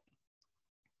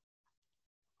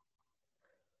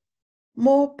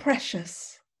 more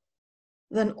precious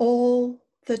than all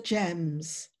the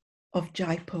gems of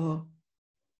Jaipur,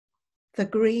 the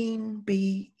green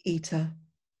bee eater.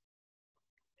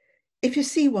 If you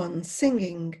see one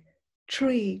singing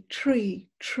tree, tree,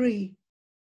 tree,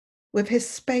 with his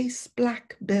space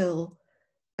black bill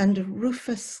and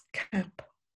rufous cap,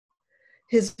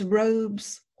 his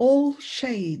robes all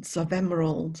shades of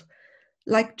emerald,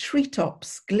 like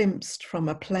treetops glimpsed from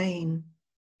a plain,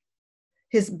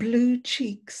 his blue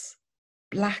cheeks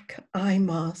black eye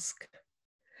mask,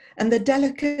 and the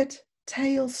delicate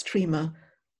tail streamer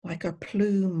like a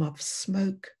plume of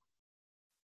smoke.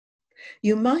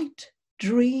 You might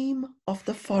dream of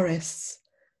the forests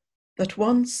that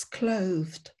once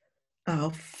clothed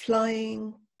our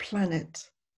flying planet,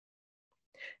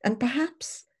 and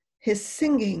perhaps his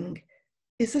singing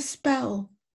is a spell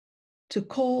to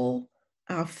call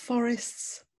our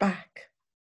forests back,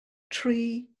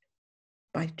 tree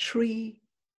by tree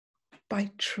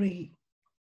by tree.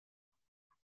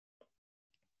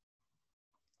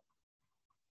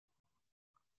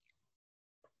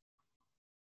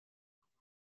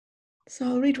 So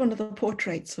I'll read one of the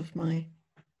portraits of my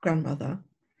grandmother.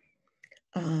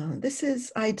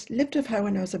 I'd lived with her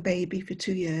when I was a baby for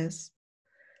 2 years,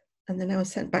 and then I was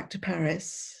sent back to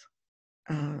Paris,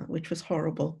 which was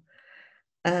horrible.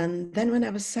 And then when I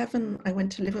was 7, I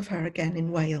went to live with her again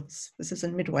in Wales. This is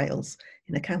in mid-Wales,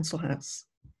 in a council house.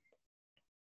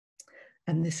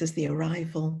 And this is the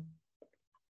arrival.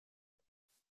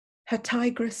 Her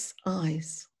tigress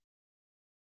eyes.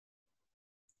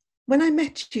 When I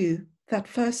met you that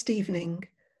first evening,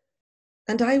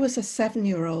 and I was a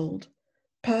 7-year-old,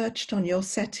 perched on your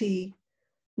settee,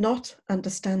 not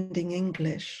understanding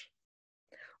English,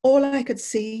 all I could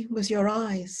see was your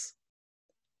eyes.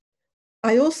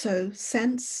 I also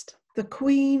sensed the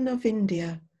Queen of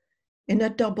India in a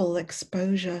double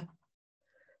exposure.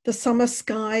 The summer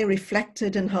sky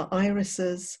reflected in her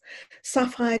irises,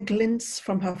 sapphire glints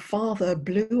from her father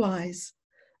blue eyes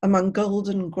among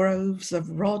golden groves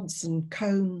of rods and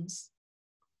cones.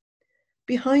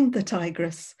 Behind the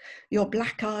tigress, your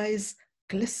black eyes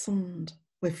glistened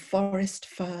with forest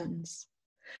ferns.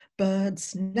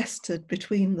 Birds nested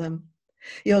between them.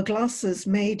 Your glasses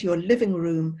made your living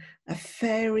room a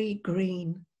fairy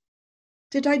green.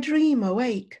 Did I dream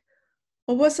awake,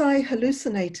 or was I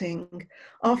hallucinating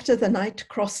after the night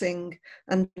crossing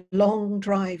and long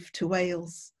drive to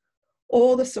Wales,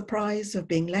 or the surprise of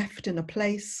being left in a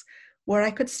place where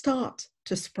I could start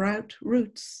to sprout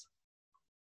roots?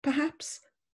 Perhaps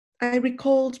I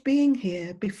recalled being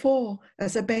here before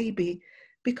as a baby,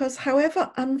 because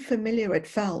however unfamiliar it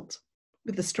felt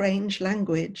with the strange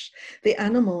language, the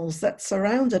animals that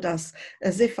surrounded us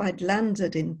as if I'd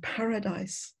landed in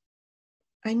paradise,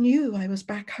 I knew I was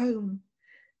back home.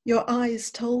 Your eyes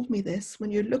told me this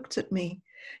when you looked at me,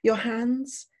 your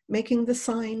hands making the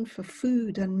sign for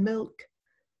food and milk.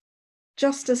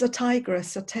 Just as a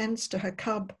tigress attends to her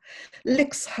cub,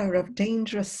 licks her of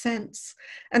dangerous scents,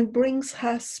 and brings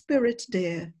her spirit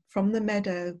deer from the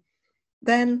meadow,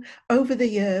 then over the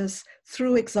years,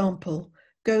 through example,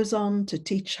 goes on to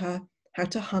teach her how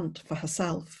to hunt for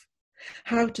herself,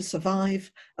 how to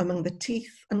survive among the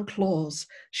teeth and claws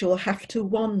she will have to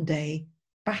one day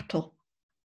battle.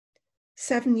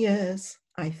 7 years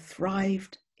I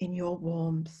thrived in your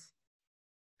warmth,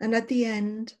 and at the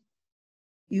end,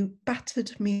 you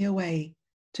battered me away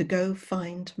to go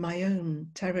find my own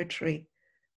territory,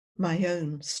 my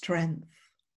own strength.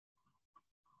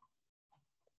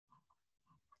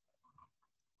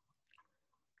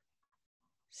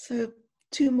 So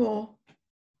 2 more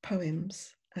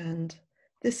poems, and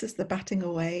this is the batting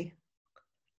away.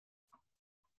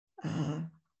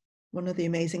 One of the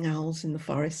amazing owls in the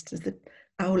forest is the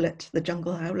owlet, the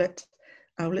jungle owlet.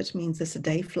 Owlet means it's a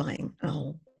day-flying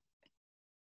owl.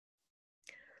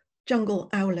 Jungle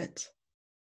owlet.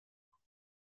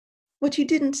 What you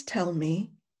didn't tell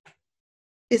me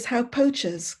is how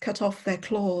poachers cut off their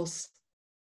claws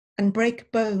and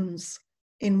break bones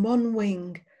in one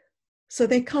wing so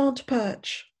they can't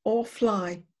perch or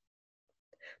fly,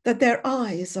 that their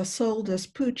eyes are sold as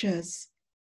pujas,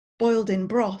 boiled in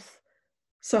broth,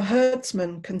 so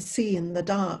herdsmen can see in the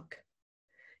dark.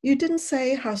 You didn't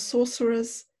say how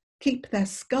sorcerers keep their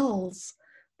skulls,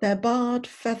 their barred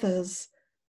feathers,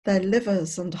 their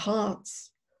livers and hearts,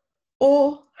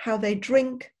 or how they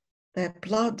drink their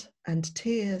blood and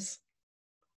tears.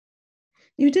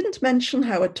 You didn't mention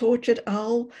how a tortured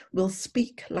owl will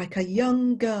speak like a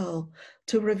young girl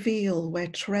to reveal where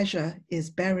treasure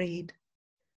is buried.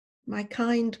 My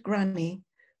kind granny,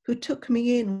 who took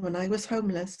me in when I was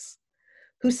homeless,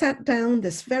 who sat down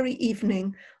this very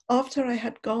evening after I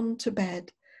had gone to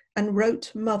bed and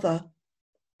wrote Mother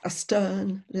a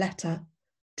stern letter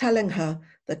telling her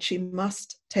that she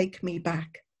must take me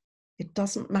back. It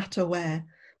doesn't matter where,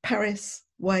 Paris,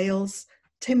 Wales,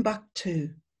 Timbuktu.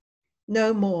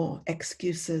 No more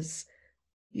excuses.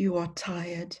 You are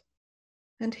tired.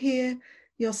 And here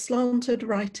your slanted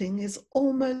writing is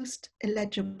almost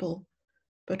illegible.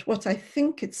 But what I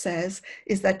think it says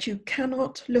is that you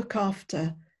cannot look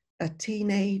after a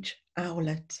teenage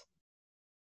owlet.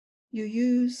 You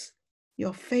use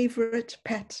your favorite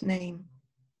pet name.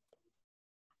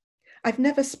 I've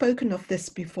never spoken of this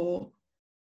before.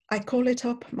 I call it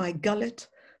up my gullet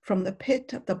from the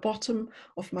pit at the bottom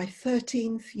of my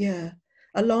 13th year,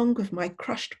 along with my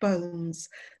crushed bones,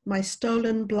 my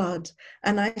stolen blood,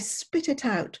 and I spit it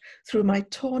out through my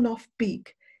torn off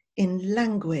beak in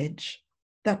language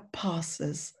that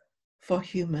passes for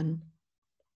human.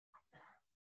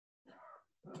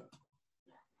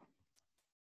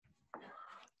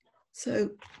 So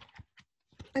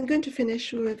I'm going to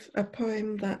finish with a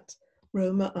poem that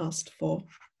Roma asked for.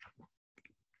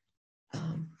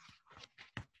 And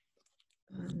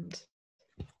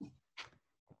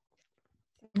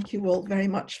thank you all very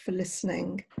much for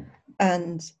listening,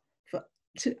 and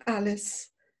to Alice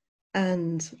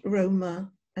and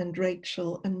Roma and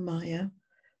Rachel and Maya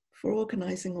for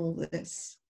organising all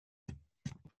this.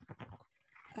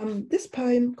 This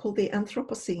poem called The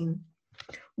Anthropocene.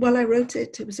 Well, I wrote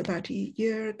it, it was about a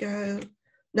year ago.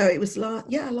 No, it was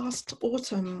last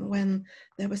autumn when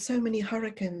there were so many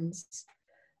hurricanes.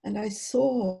 And I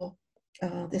saw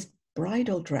this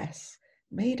bridal dress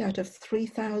made out of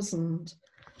 3,000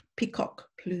 peacock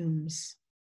plumes.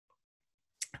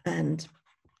 And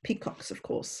peacocks, of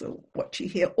course, are what you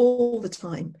hear all the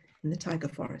time in the taiga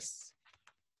forests.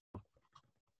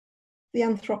 The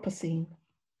Anthropocene.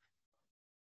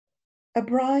 A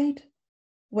bride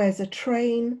wears a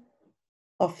train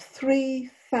of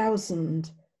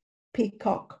 3,000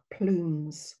 peacock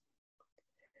plumes.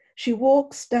 She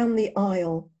walks down the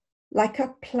aisle like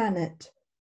a planet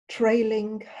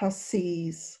trailing her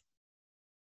seas.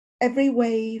 Every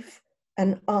wave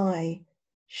an eye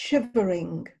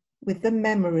shivering with the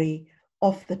memory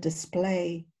of the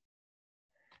display.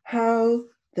 How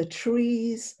the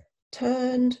trees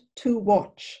turned to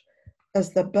watch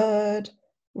as the bird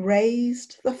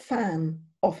raised the fan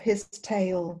of his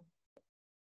tail.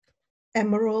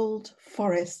 Emerald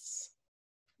forests,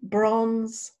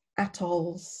 bronze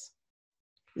atolls,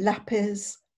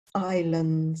 lapis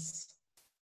islands.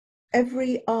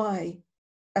 Every eye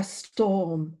a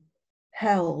storm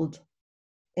held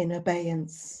in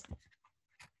abeyance.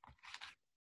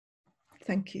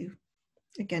 Thank you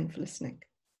again for listening.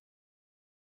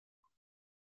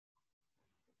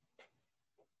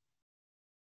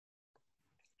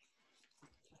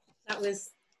 That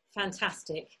was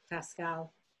fantastic,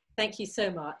 Pascale. Thank you so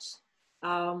much.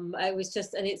 It was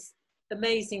just, and it's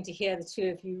amazing to hear the two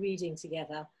of you reading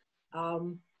together. I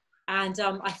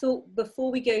thought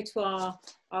before we go to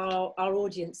our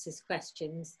audience's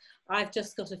questions, I've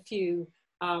just got a few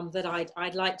that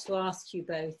I'd like to ask you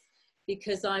both,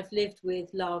 because I've lived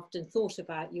with, loved and thought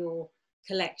about your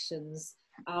collections,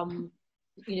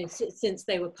 you know, since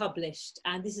they were published,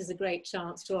 and this is a great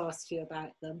chance to ask you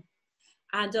about them.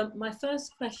 And my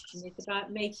first question is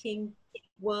about making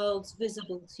worlds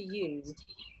visible to you,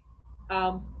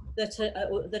 that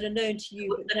are known to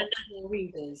you but not to your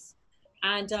readers.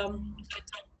 And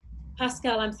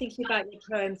Pascale, I'm thinking about your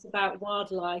poems about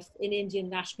wildlife in Indian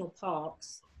national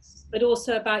parks, but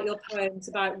also about your poems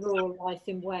about rural life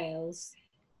in Wales.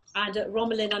 And at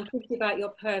Romalyn, I'm thinking about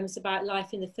your poems about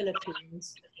life in the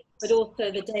Philippines, but also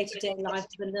the day-to-day life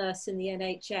of a nurse in the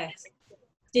NHS.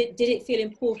 Did it feel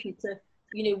important to,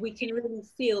 you know, we can really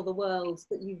feel the world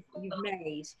that you've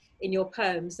made in your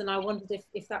poems, and I wondered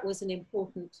if that was an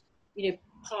important, you know,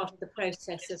 part of the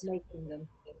process of making them.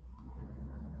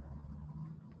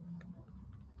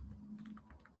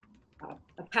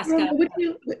 Pascale. Roma,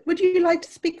 would you like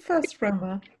to speak first,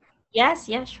 Roma? Yes,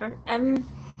 sure.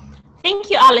 Thank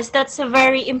you, Alice. That's a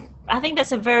very, I think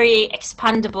that's a very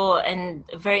expandable and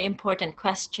very important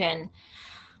question.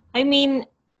 I mean,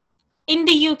 in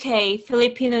the UK,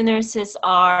 Filipino nurses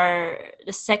are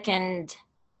the second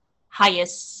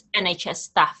highest NHS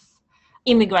staff,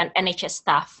 immigrant NHS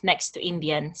staff, next to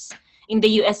Indians. In the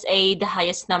USA, the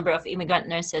highest number of immigrant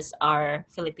nurses are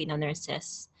Filipino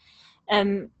nurses.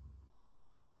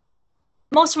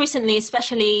 Most recently,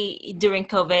 especially during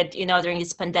COVID, you know, during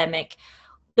this pandemic,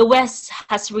 the West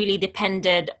has really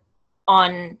depended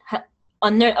on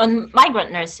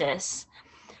migrant nurses.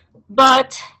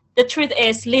 But the truth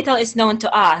is little is known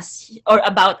to us or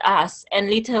about us, and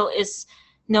little is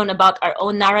known about our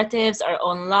own narratives, our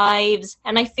own lives.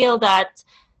 And I feel that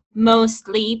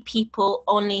mostly people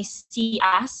only see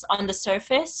us on the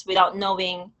surface without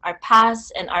knowing our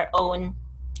past and our own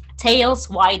tales.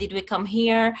 Why did we come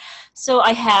here? So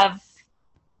I have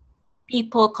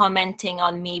people commenting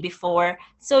on me before,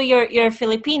 so you're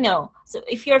Filipino. So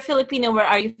if you're Filipino, where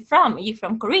are you from? Are you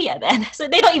from Korea then? So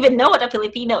they don't even know what a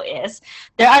Filipino is.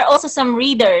 There are also some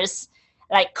readers,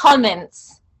 like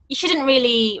comments. You shouldn't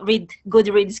really read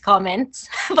Goodreads comments,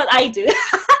 but I do.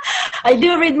 I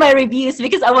do read my reviews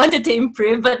because I wanted to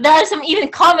improve, but there are some even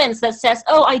comments that says,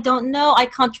 oh, I don't know, I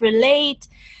can't relate.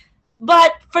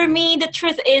 But for me, the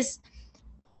truth is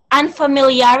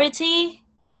unfamiliarity,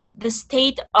 the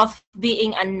state of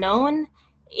being unknown,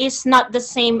 is not the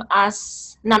same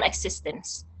as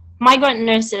non-existence. Migrant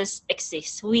nurses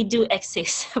exist. We do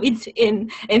exist in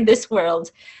this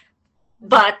world,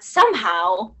 but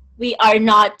somehow we are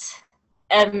not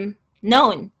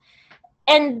known.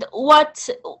 And what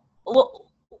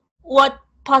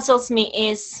puzzles me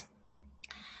is,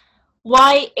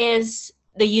 why is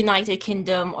the United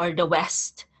Kingdom or the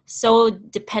West so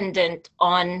dependent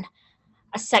on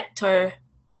a sector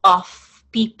of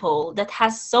people that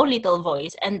has so little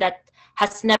voice and that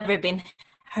has never been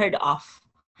heard of?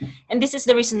 And this is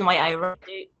the reason why I wrote,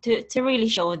 to really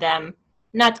show them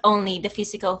not only the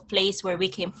physical place where we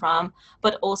came from,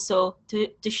 but also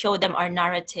to show them our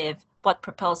narrative, what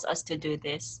propels us to do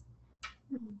this.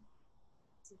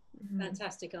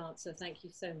 Fantastic answer. Thank you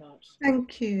so much.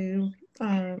 Thank you,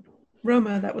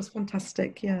 Roma. That was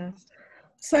fantastic. Yeah.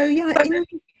 So yeah, in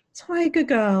Tiger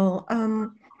Girl,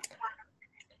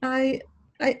 I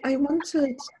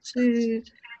wanted to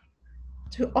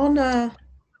honor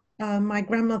my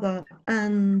grandmother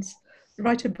and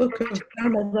write a book of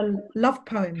grandmother love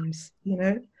poems, you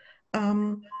know,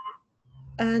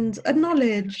 and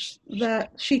acknowledge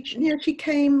that she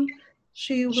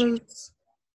was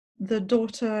the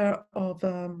daughter of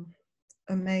a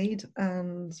maid,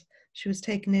 and she was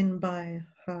taken in by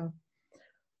her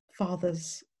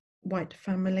father's white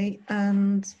family,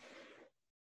 and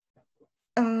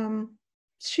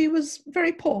she was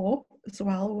very poor as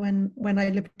well when I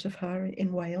lived with her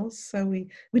in Wales. So we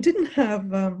didn't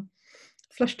have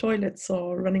flush toilets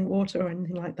or running water or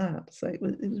anything like that. So it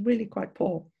was really quite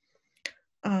poor.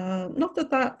 Not that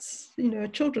that's, you know,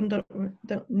 children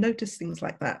don't notice things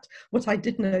like that. What I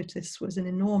did notice was an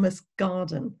enormous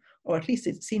garden, or at least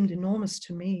it seemed enormous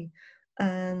to me,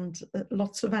 and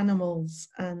lots of animals,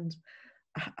 and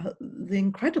the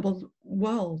incredible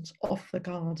world of the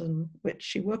garden, which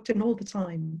she worked in all the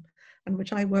time, and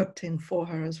which I worked in for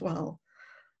her as well.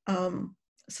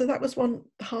 So that was one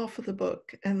half of the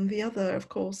book. And the other, of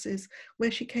course, is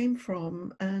where she came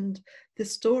from, and the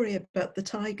story about the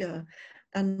tiger,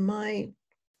 and my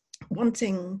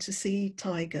wanting to see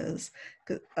tigers,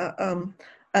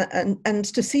 and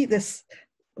to see this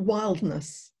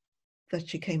wildness that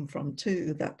she came from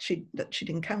too, that she'd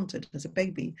encountered as a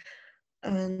baby,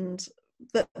 and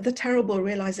the terrible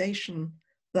realization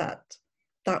that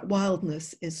that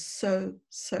wildness is so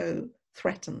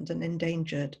threatened and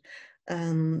endangered.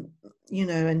 You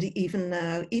know, and even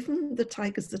now, even the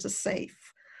tigers that are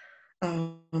safe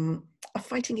are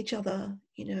fighting each other,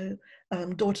 you know,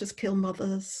 daughters kill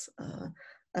mothers,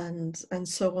 and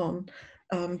so on,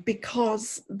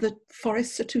 because the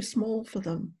forests are too small for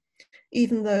them,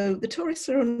 even though the tourists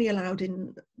are only allowed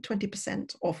in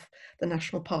 20% of the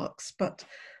national parks, but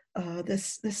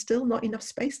there's still not enough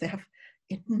space. They have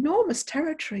enormous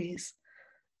territories.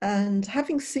 And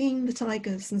having seen the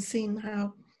tigers and seen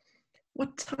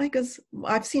what tigers,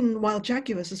 I've seen wild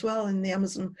jaguars as well in the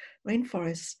Amazon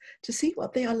rainforest, to see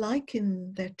what they are like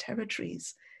in their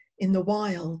territories in the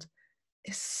wild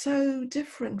is so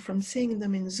different from seeing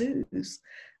them in zoos.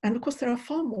 And of course, there are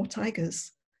far more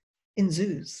tigers in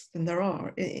zoos than there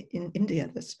are in India.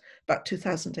 There's about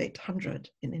 2,800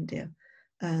 in India,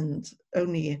 and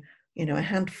only, you know, a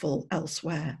handful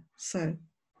elsewhere. So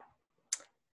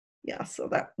yeah, so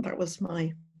that was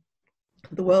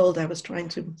the world I was trying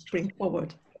to bring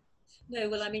forward. No,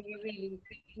 well, I mean, you really,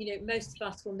 you know, most of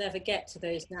us will never get to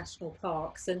those national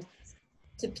parks, and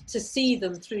to see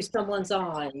them through someone's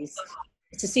eyes,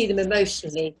 to see them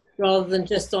emotionally rather than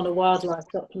just on a wildlife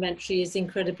documentary, is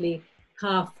incredibly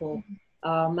powerful,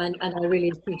 and I really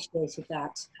appreciated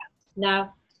that.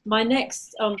 Now, my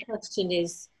next question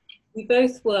is, we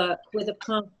both work with a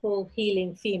powerful,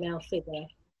 healing female figure.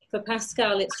 For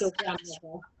Pascale, it's your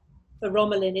grandmother. For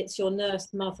Romalyn, it's your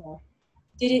nurse mother.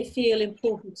 Did it feel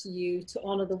important to you to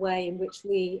honour the way in which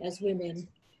we as women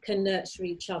can nurture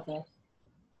each other?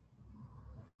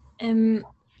 Um,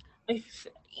 if,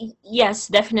 yes,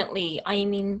 definitely. I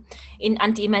mean, in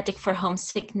Antiemetic for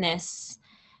Homesickness,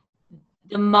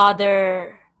 the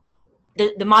mother,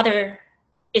 the mother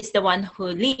is the one who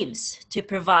leaves to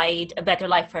provide a better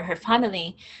life for her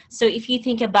family. So if you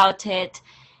think about it,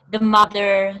 the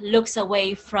mother looks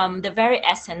away from the very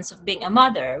essence of being a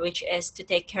mother, which is to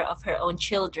take care of her own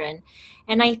children.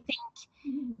 And I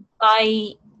think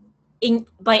by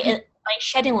by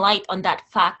shedding light on that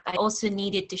fact, I also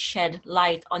needed to shed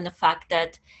light on the fact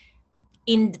that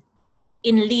in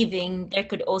in leaving there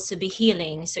could also be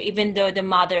healing. So even though the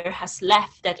mother has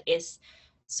left, that is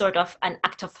sort of an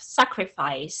act of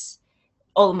sacrifice,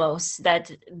 almost,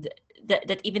 that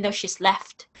even though she's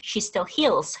left, she still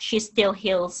heals. She still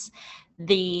heals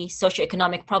the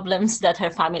socioeconomic problems that her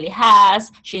family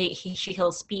has. She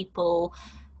heals people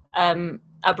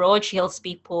abroad. She heals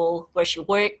people where she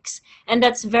works, and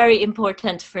that's very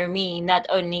important for me, not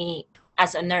only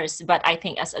as a nurse, but I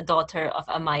think as a daughter of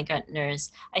a migrant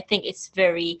nurse. I think it's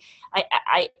very,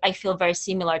 I feel very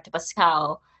similar to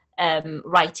Pascale,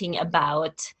 writing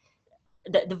about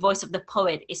the voice of the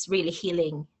poet is really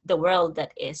healing the world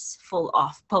that is full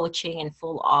of poaching and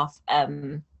full of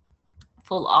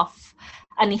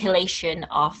annihilation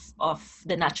of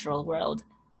the natural world.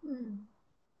 Mm.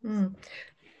 Mm.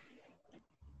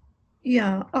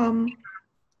 Yeah.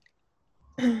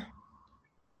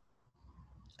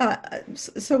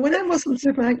 So when I wasn't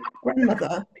with my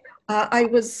grandmother, I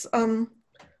was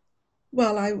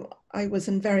well, I was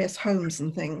in various homes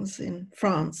and things in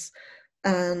France,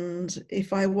 and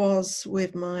if I was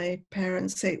with my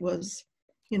parents, it was,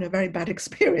 you know, a very bad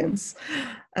experience.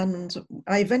 And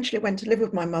I eventually went to live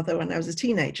with my mother when I was a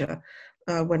teenager,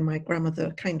 when my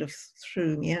grandmother kind of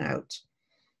threw me out,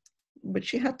 which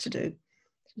she had to do.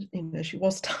 You know, she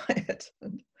was tired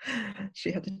and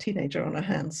she had a teenager on her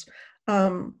hands.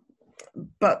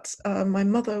 But my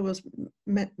mother was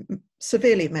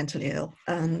severely mentally ill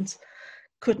and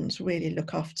couldn't really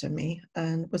look after me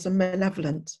and was a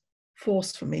malevolent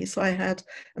force for me. So I had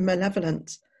a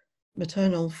malevolent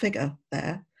maternal figure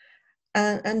there.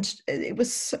 And it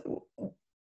was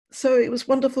so it was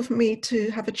wonderful for me to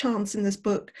have a chance in this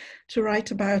book to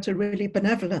write about a really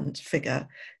benevolent figure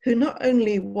who not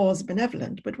only was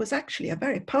benevolent, but was actually a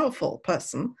very powerful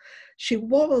person. She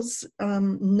was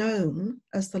known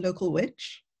as the local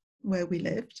witch where we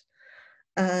lived,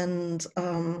 and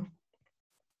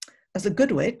as a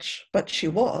good witch, but she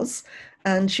was.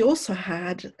 And she also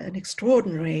had an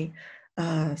extraordinary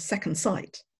second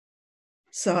sight.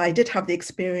 So I did have the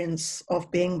experience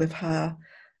of being with her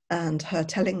and her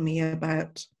telling me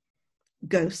about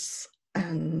ghosts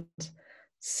and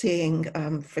seeing,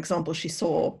 for example, she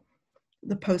saw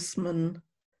the postman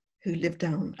who lived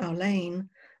down our lane.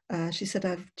 She said,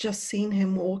 I've just seen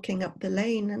him walking up the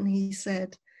lane, and he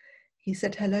said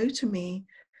hello to me,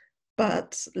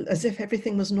 but as if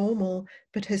everything was normal,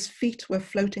 but his feet were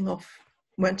floating off,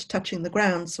 weren't touching the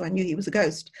ground. So I knew he was a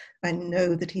ghost. I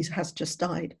know that he has just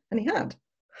died, and he had.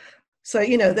 So,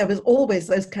 you know, there was always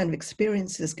those kind of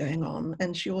experiences going on.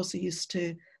 And she also used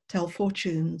to tell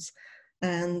fortunes,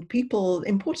 and people,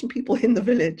 important people in the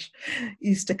village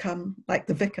used to come, like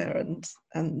the vicar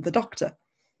and the doctor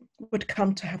would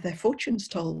come to have their fortunes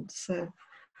told. So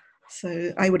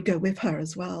I would go with her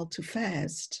as well to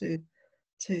fairs to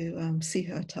see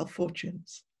her tell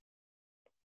fortunes.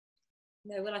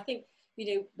 No, well, I think,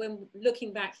 you know, when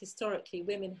looking back historically,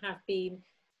 women have been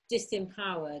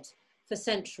disempowered for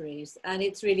centuries, and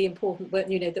it's really important,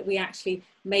 you know, that we actually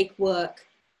make work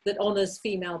that honours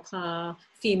female power,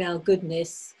 female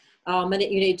goodness, and it,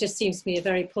 you know, it just seems to me a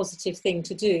very positive thing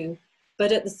to do.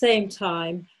 But at the same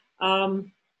time,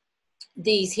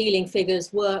 these healing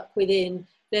figures work within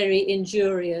very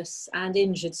injurious and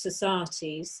injured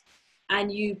societies, and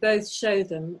you both show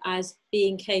them as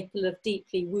being capable of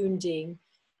deeply wounding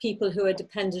people who are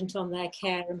dependent on their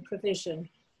care and provision.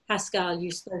 Pascale,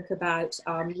 you spoke about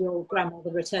your grandmother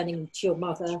returning to your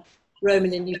mother.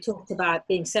 Romalyn, you talked about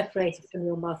being separated from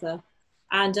your mother.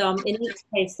 And in each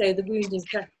case, though, the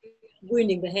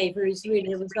wounding behaviour is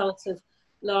really a result of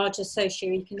larger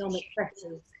socio-economic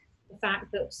pressures. The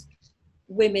fact that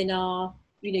women are,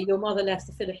 you know, your mother left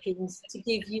the Philippines to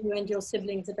give you and your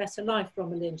siblings a better life,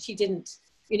 Romalyn. She didn't,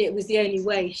 you know, it was the only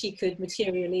way she could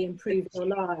materially improve your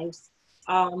lives.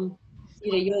 You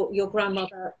know, your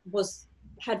grandmother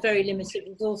had very limited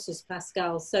resources,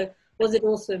 Pascale. So was it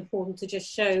also important to just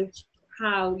show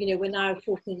how, you know, we're now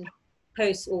talking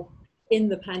post or in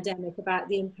the pandemic about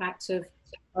the impact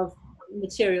of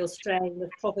material strain,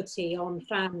 of poverty on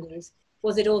families?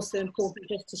 Was it also important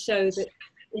just to show that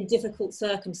in difficult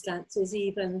circumstances,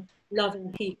 even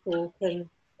loving people can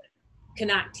can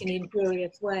act in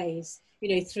injurious ways,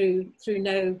 you know, through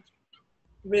no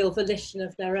real volition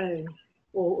of their own,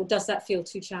 or does that feel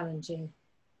too challenging?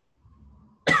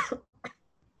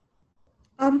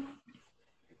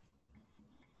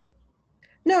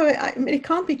 No, I mean, it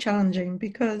can't be challenging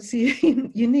because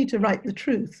you need to write the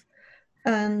truth.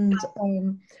 And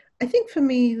I think for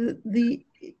me, the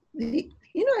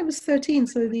you know, I was 13,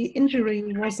 so the injury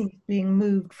wasn't being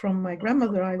moved from my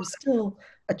grandmother. I was still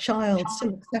a child,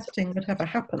 still accepting whatever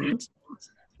happened.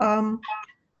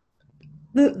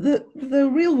 The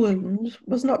real wound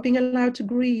was not being allowed to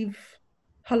grieve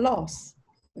her loss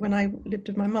when I lived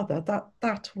with my mother.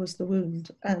 That was the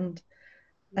wound, and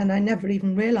I never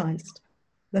even realized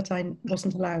that I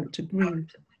wasn't allowed to grieve.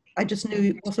 I just knew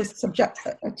it was a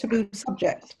taboo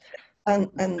subject, and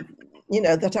you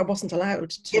know that I wasn't allowed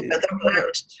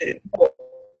to.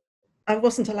 I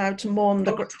wasn't allowed to mourn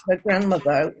the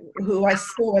grandmother who I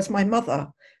saw as my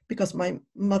mother, because my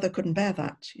mother couldn't bear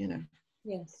that, you know.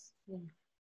 Yes. Yeah.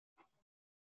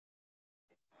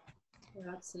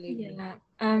 Yeah, absolutely. Yeah.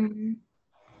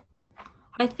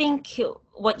 I think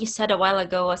what you said a while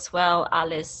ago as well,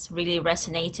 Alice, really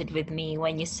resonated with me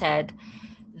when you said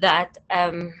that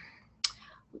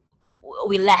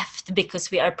we left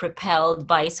because we are propelled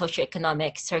by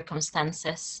socioeconomic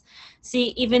circumstances.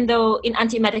 See, even though in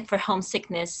Anti-Emetic for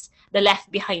Homesickness, the left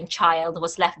behind child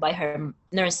was left by her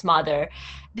nurse mother,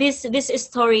 this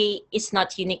story is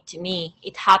not unique to me.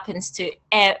 It happens to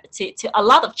a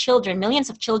lot of children, millions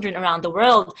of children around the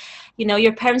world. You know,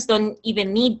 your parents don't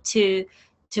even need to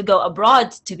go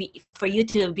abroad for you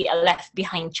to be a left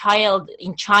behind child.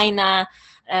 In China,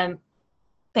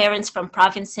 parents from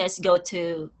provinces go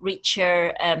to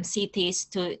richer cities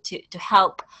to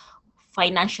help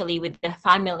financially with the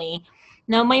family.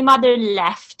 Now, my mother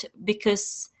left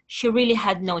because she really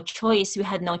had no choice. We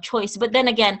had no choice. But then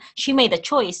again, she made a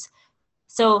choice.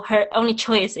 So her only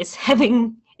choice is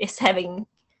having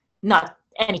not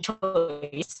any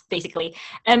choice, basically.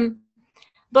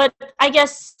 But I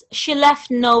guess she left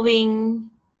knowing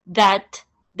that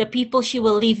the people she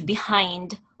will leave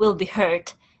behind will be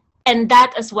hurt. And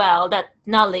that as well, that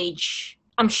knowledge,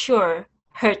 I'm sure,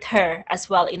 hurt her as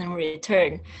well in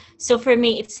return. So for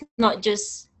me, it's not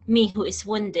just me who is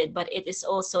wounded, but it is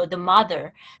also the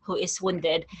mother who is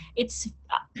wounded. It's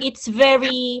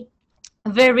very,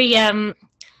 very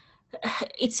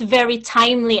it's very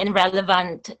timely and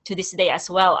relevant to this day as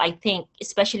well. I think,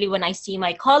 especially when I see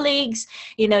my colleagues,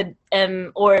 you know,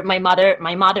 or my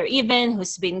mother even,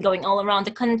 who's been going all around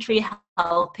the country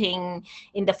helping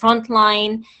in the front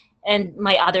line, and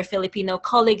my other Filipino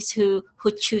colleagues who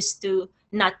choose to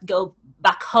not go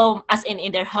back home, as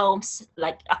in their homes,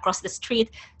 like across the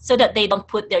street, so that they don't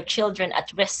put their children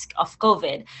at risk of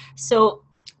COVID. So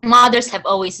mothers have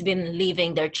always been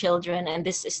leaving their children, and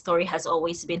this story has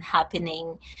always been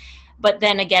happening. But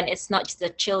then again, it's not just the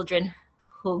children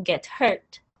who get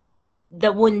hurt.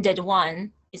 The wounded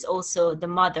one is also the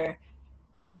mother.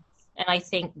 And I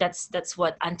think that's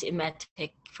what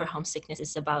Anti-Emetic for Homesickness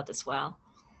is about as well.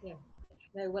 Yeah.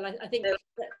 No, well, I think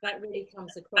that really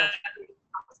comes across,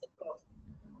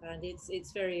 and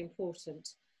it's very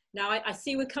important. Now, I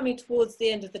see we're coming towards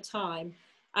the end of the time,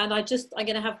 and I'm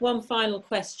going to have one final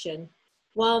question.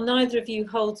 While neither of you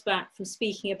holds back from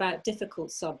speaking about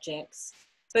difficult subjects,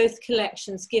 both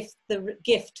collections give the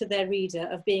gift to their reader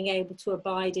of being able to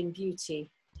abide in beauty.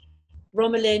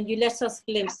 Romalyn, you let us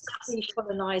glimpse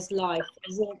pre-colonized life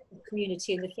and warmth of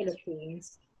community in the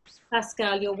Philippines.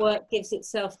 Pascale, your work gives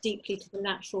itself deeply to the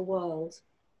natural world.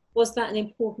 Was that an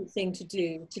important thing to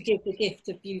do, to give the gift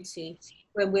of beauty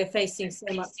when we're facing so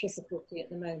much difficulty at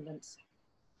the moment?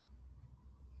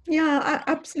 Yeah,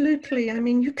 absolutely. I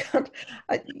mean, you can't.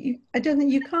 I don't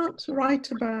think you can't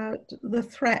write about the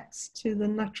threats to the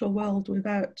natural world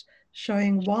without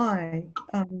showing why.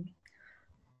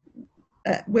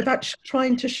 Without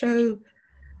trying to show,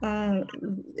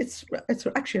 it's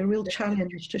actually a real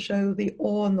challenge to show the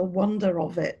awe and the wonder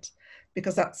of it,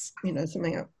 because that's, you know,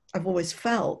 something I've always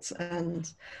felt. And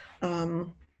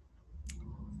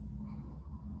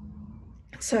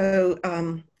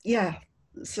yeah,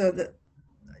 so that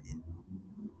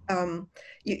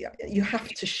you have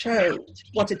to show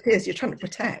what it is you're trying to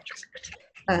protect,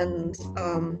 and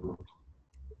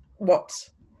what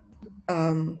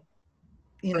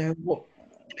you know,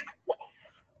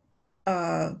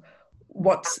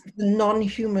 what the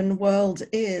non-human world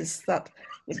is. That,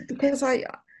 because I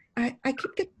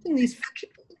keep getting these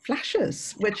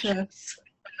flashes which are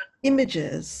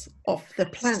images of the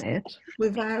planet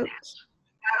without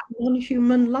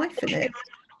non-human life in it,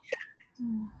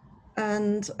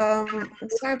 and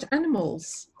without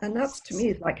animals, and that's, to me,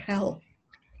 is like hell.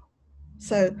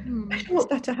 So I don't want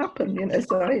that to happen, you know.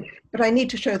 But I need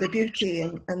to show the beauty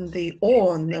and the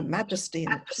awe and the majesty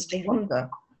and the wonder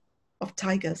of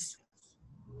tigers.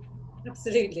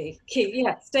 Absolutely.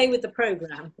 Yeah, stay with the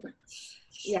program.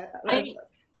 Yeah,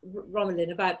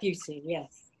 Romalyn, about beauty,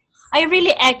 yes. I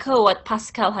really echo what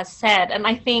Pascale has said, and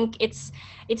I think it's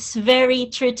very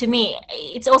true to me.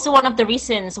 It's also one of the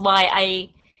reasons why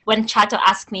when Chato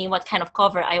asked me what kind of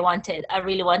cover I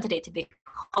really wanted it to be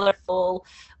colorful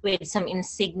with some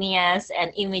insignias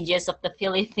and images of the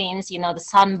Philippines, you know, the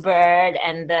sunbird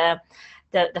and the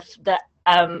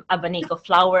abanico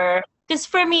flower. Because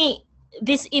for me,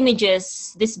 these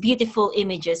images, these beautiful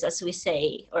images, as we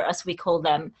say, or as we call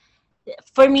them,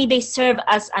 for me, they serve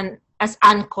as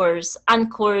anchors,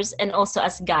 and also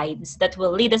as guides that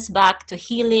will lead us back to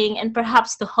healing and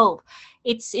perhaps to hope.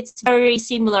 It's very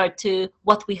similar to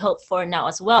what we hope for now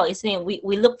as well, isn't it?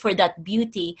 We look for that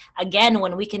beauty again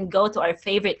when we can go to our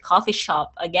favorite coffee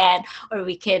shop again, or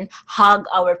we can hug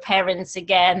our parents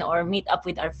again, or meet up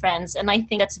with our friends. And I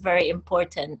think that's very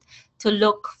important, to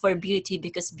look for beauty,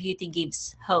 because beauty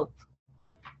gives hope.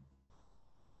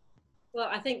 Well,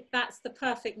 I think that's the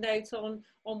perfect note on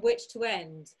which to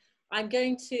end. I'm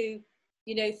going to,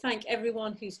 thank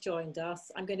everyone who's joined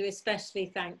us. I'm going to especially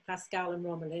thank Pascale and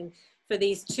Romalyn for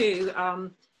these two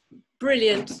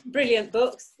brilliant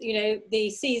books. You know, the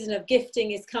season of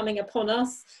gifting is coming upon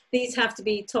us. These have to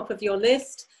be top of your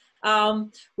list.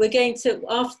 We're going to,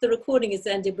 after the recording is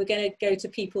ended, we're going to go to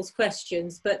people's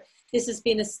questions, but this has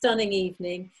been a stunning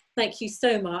evening. Thank you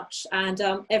so much. And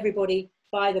everybody,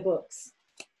 buy the books.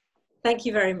 Thank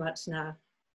you very much now.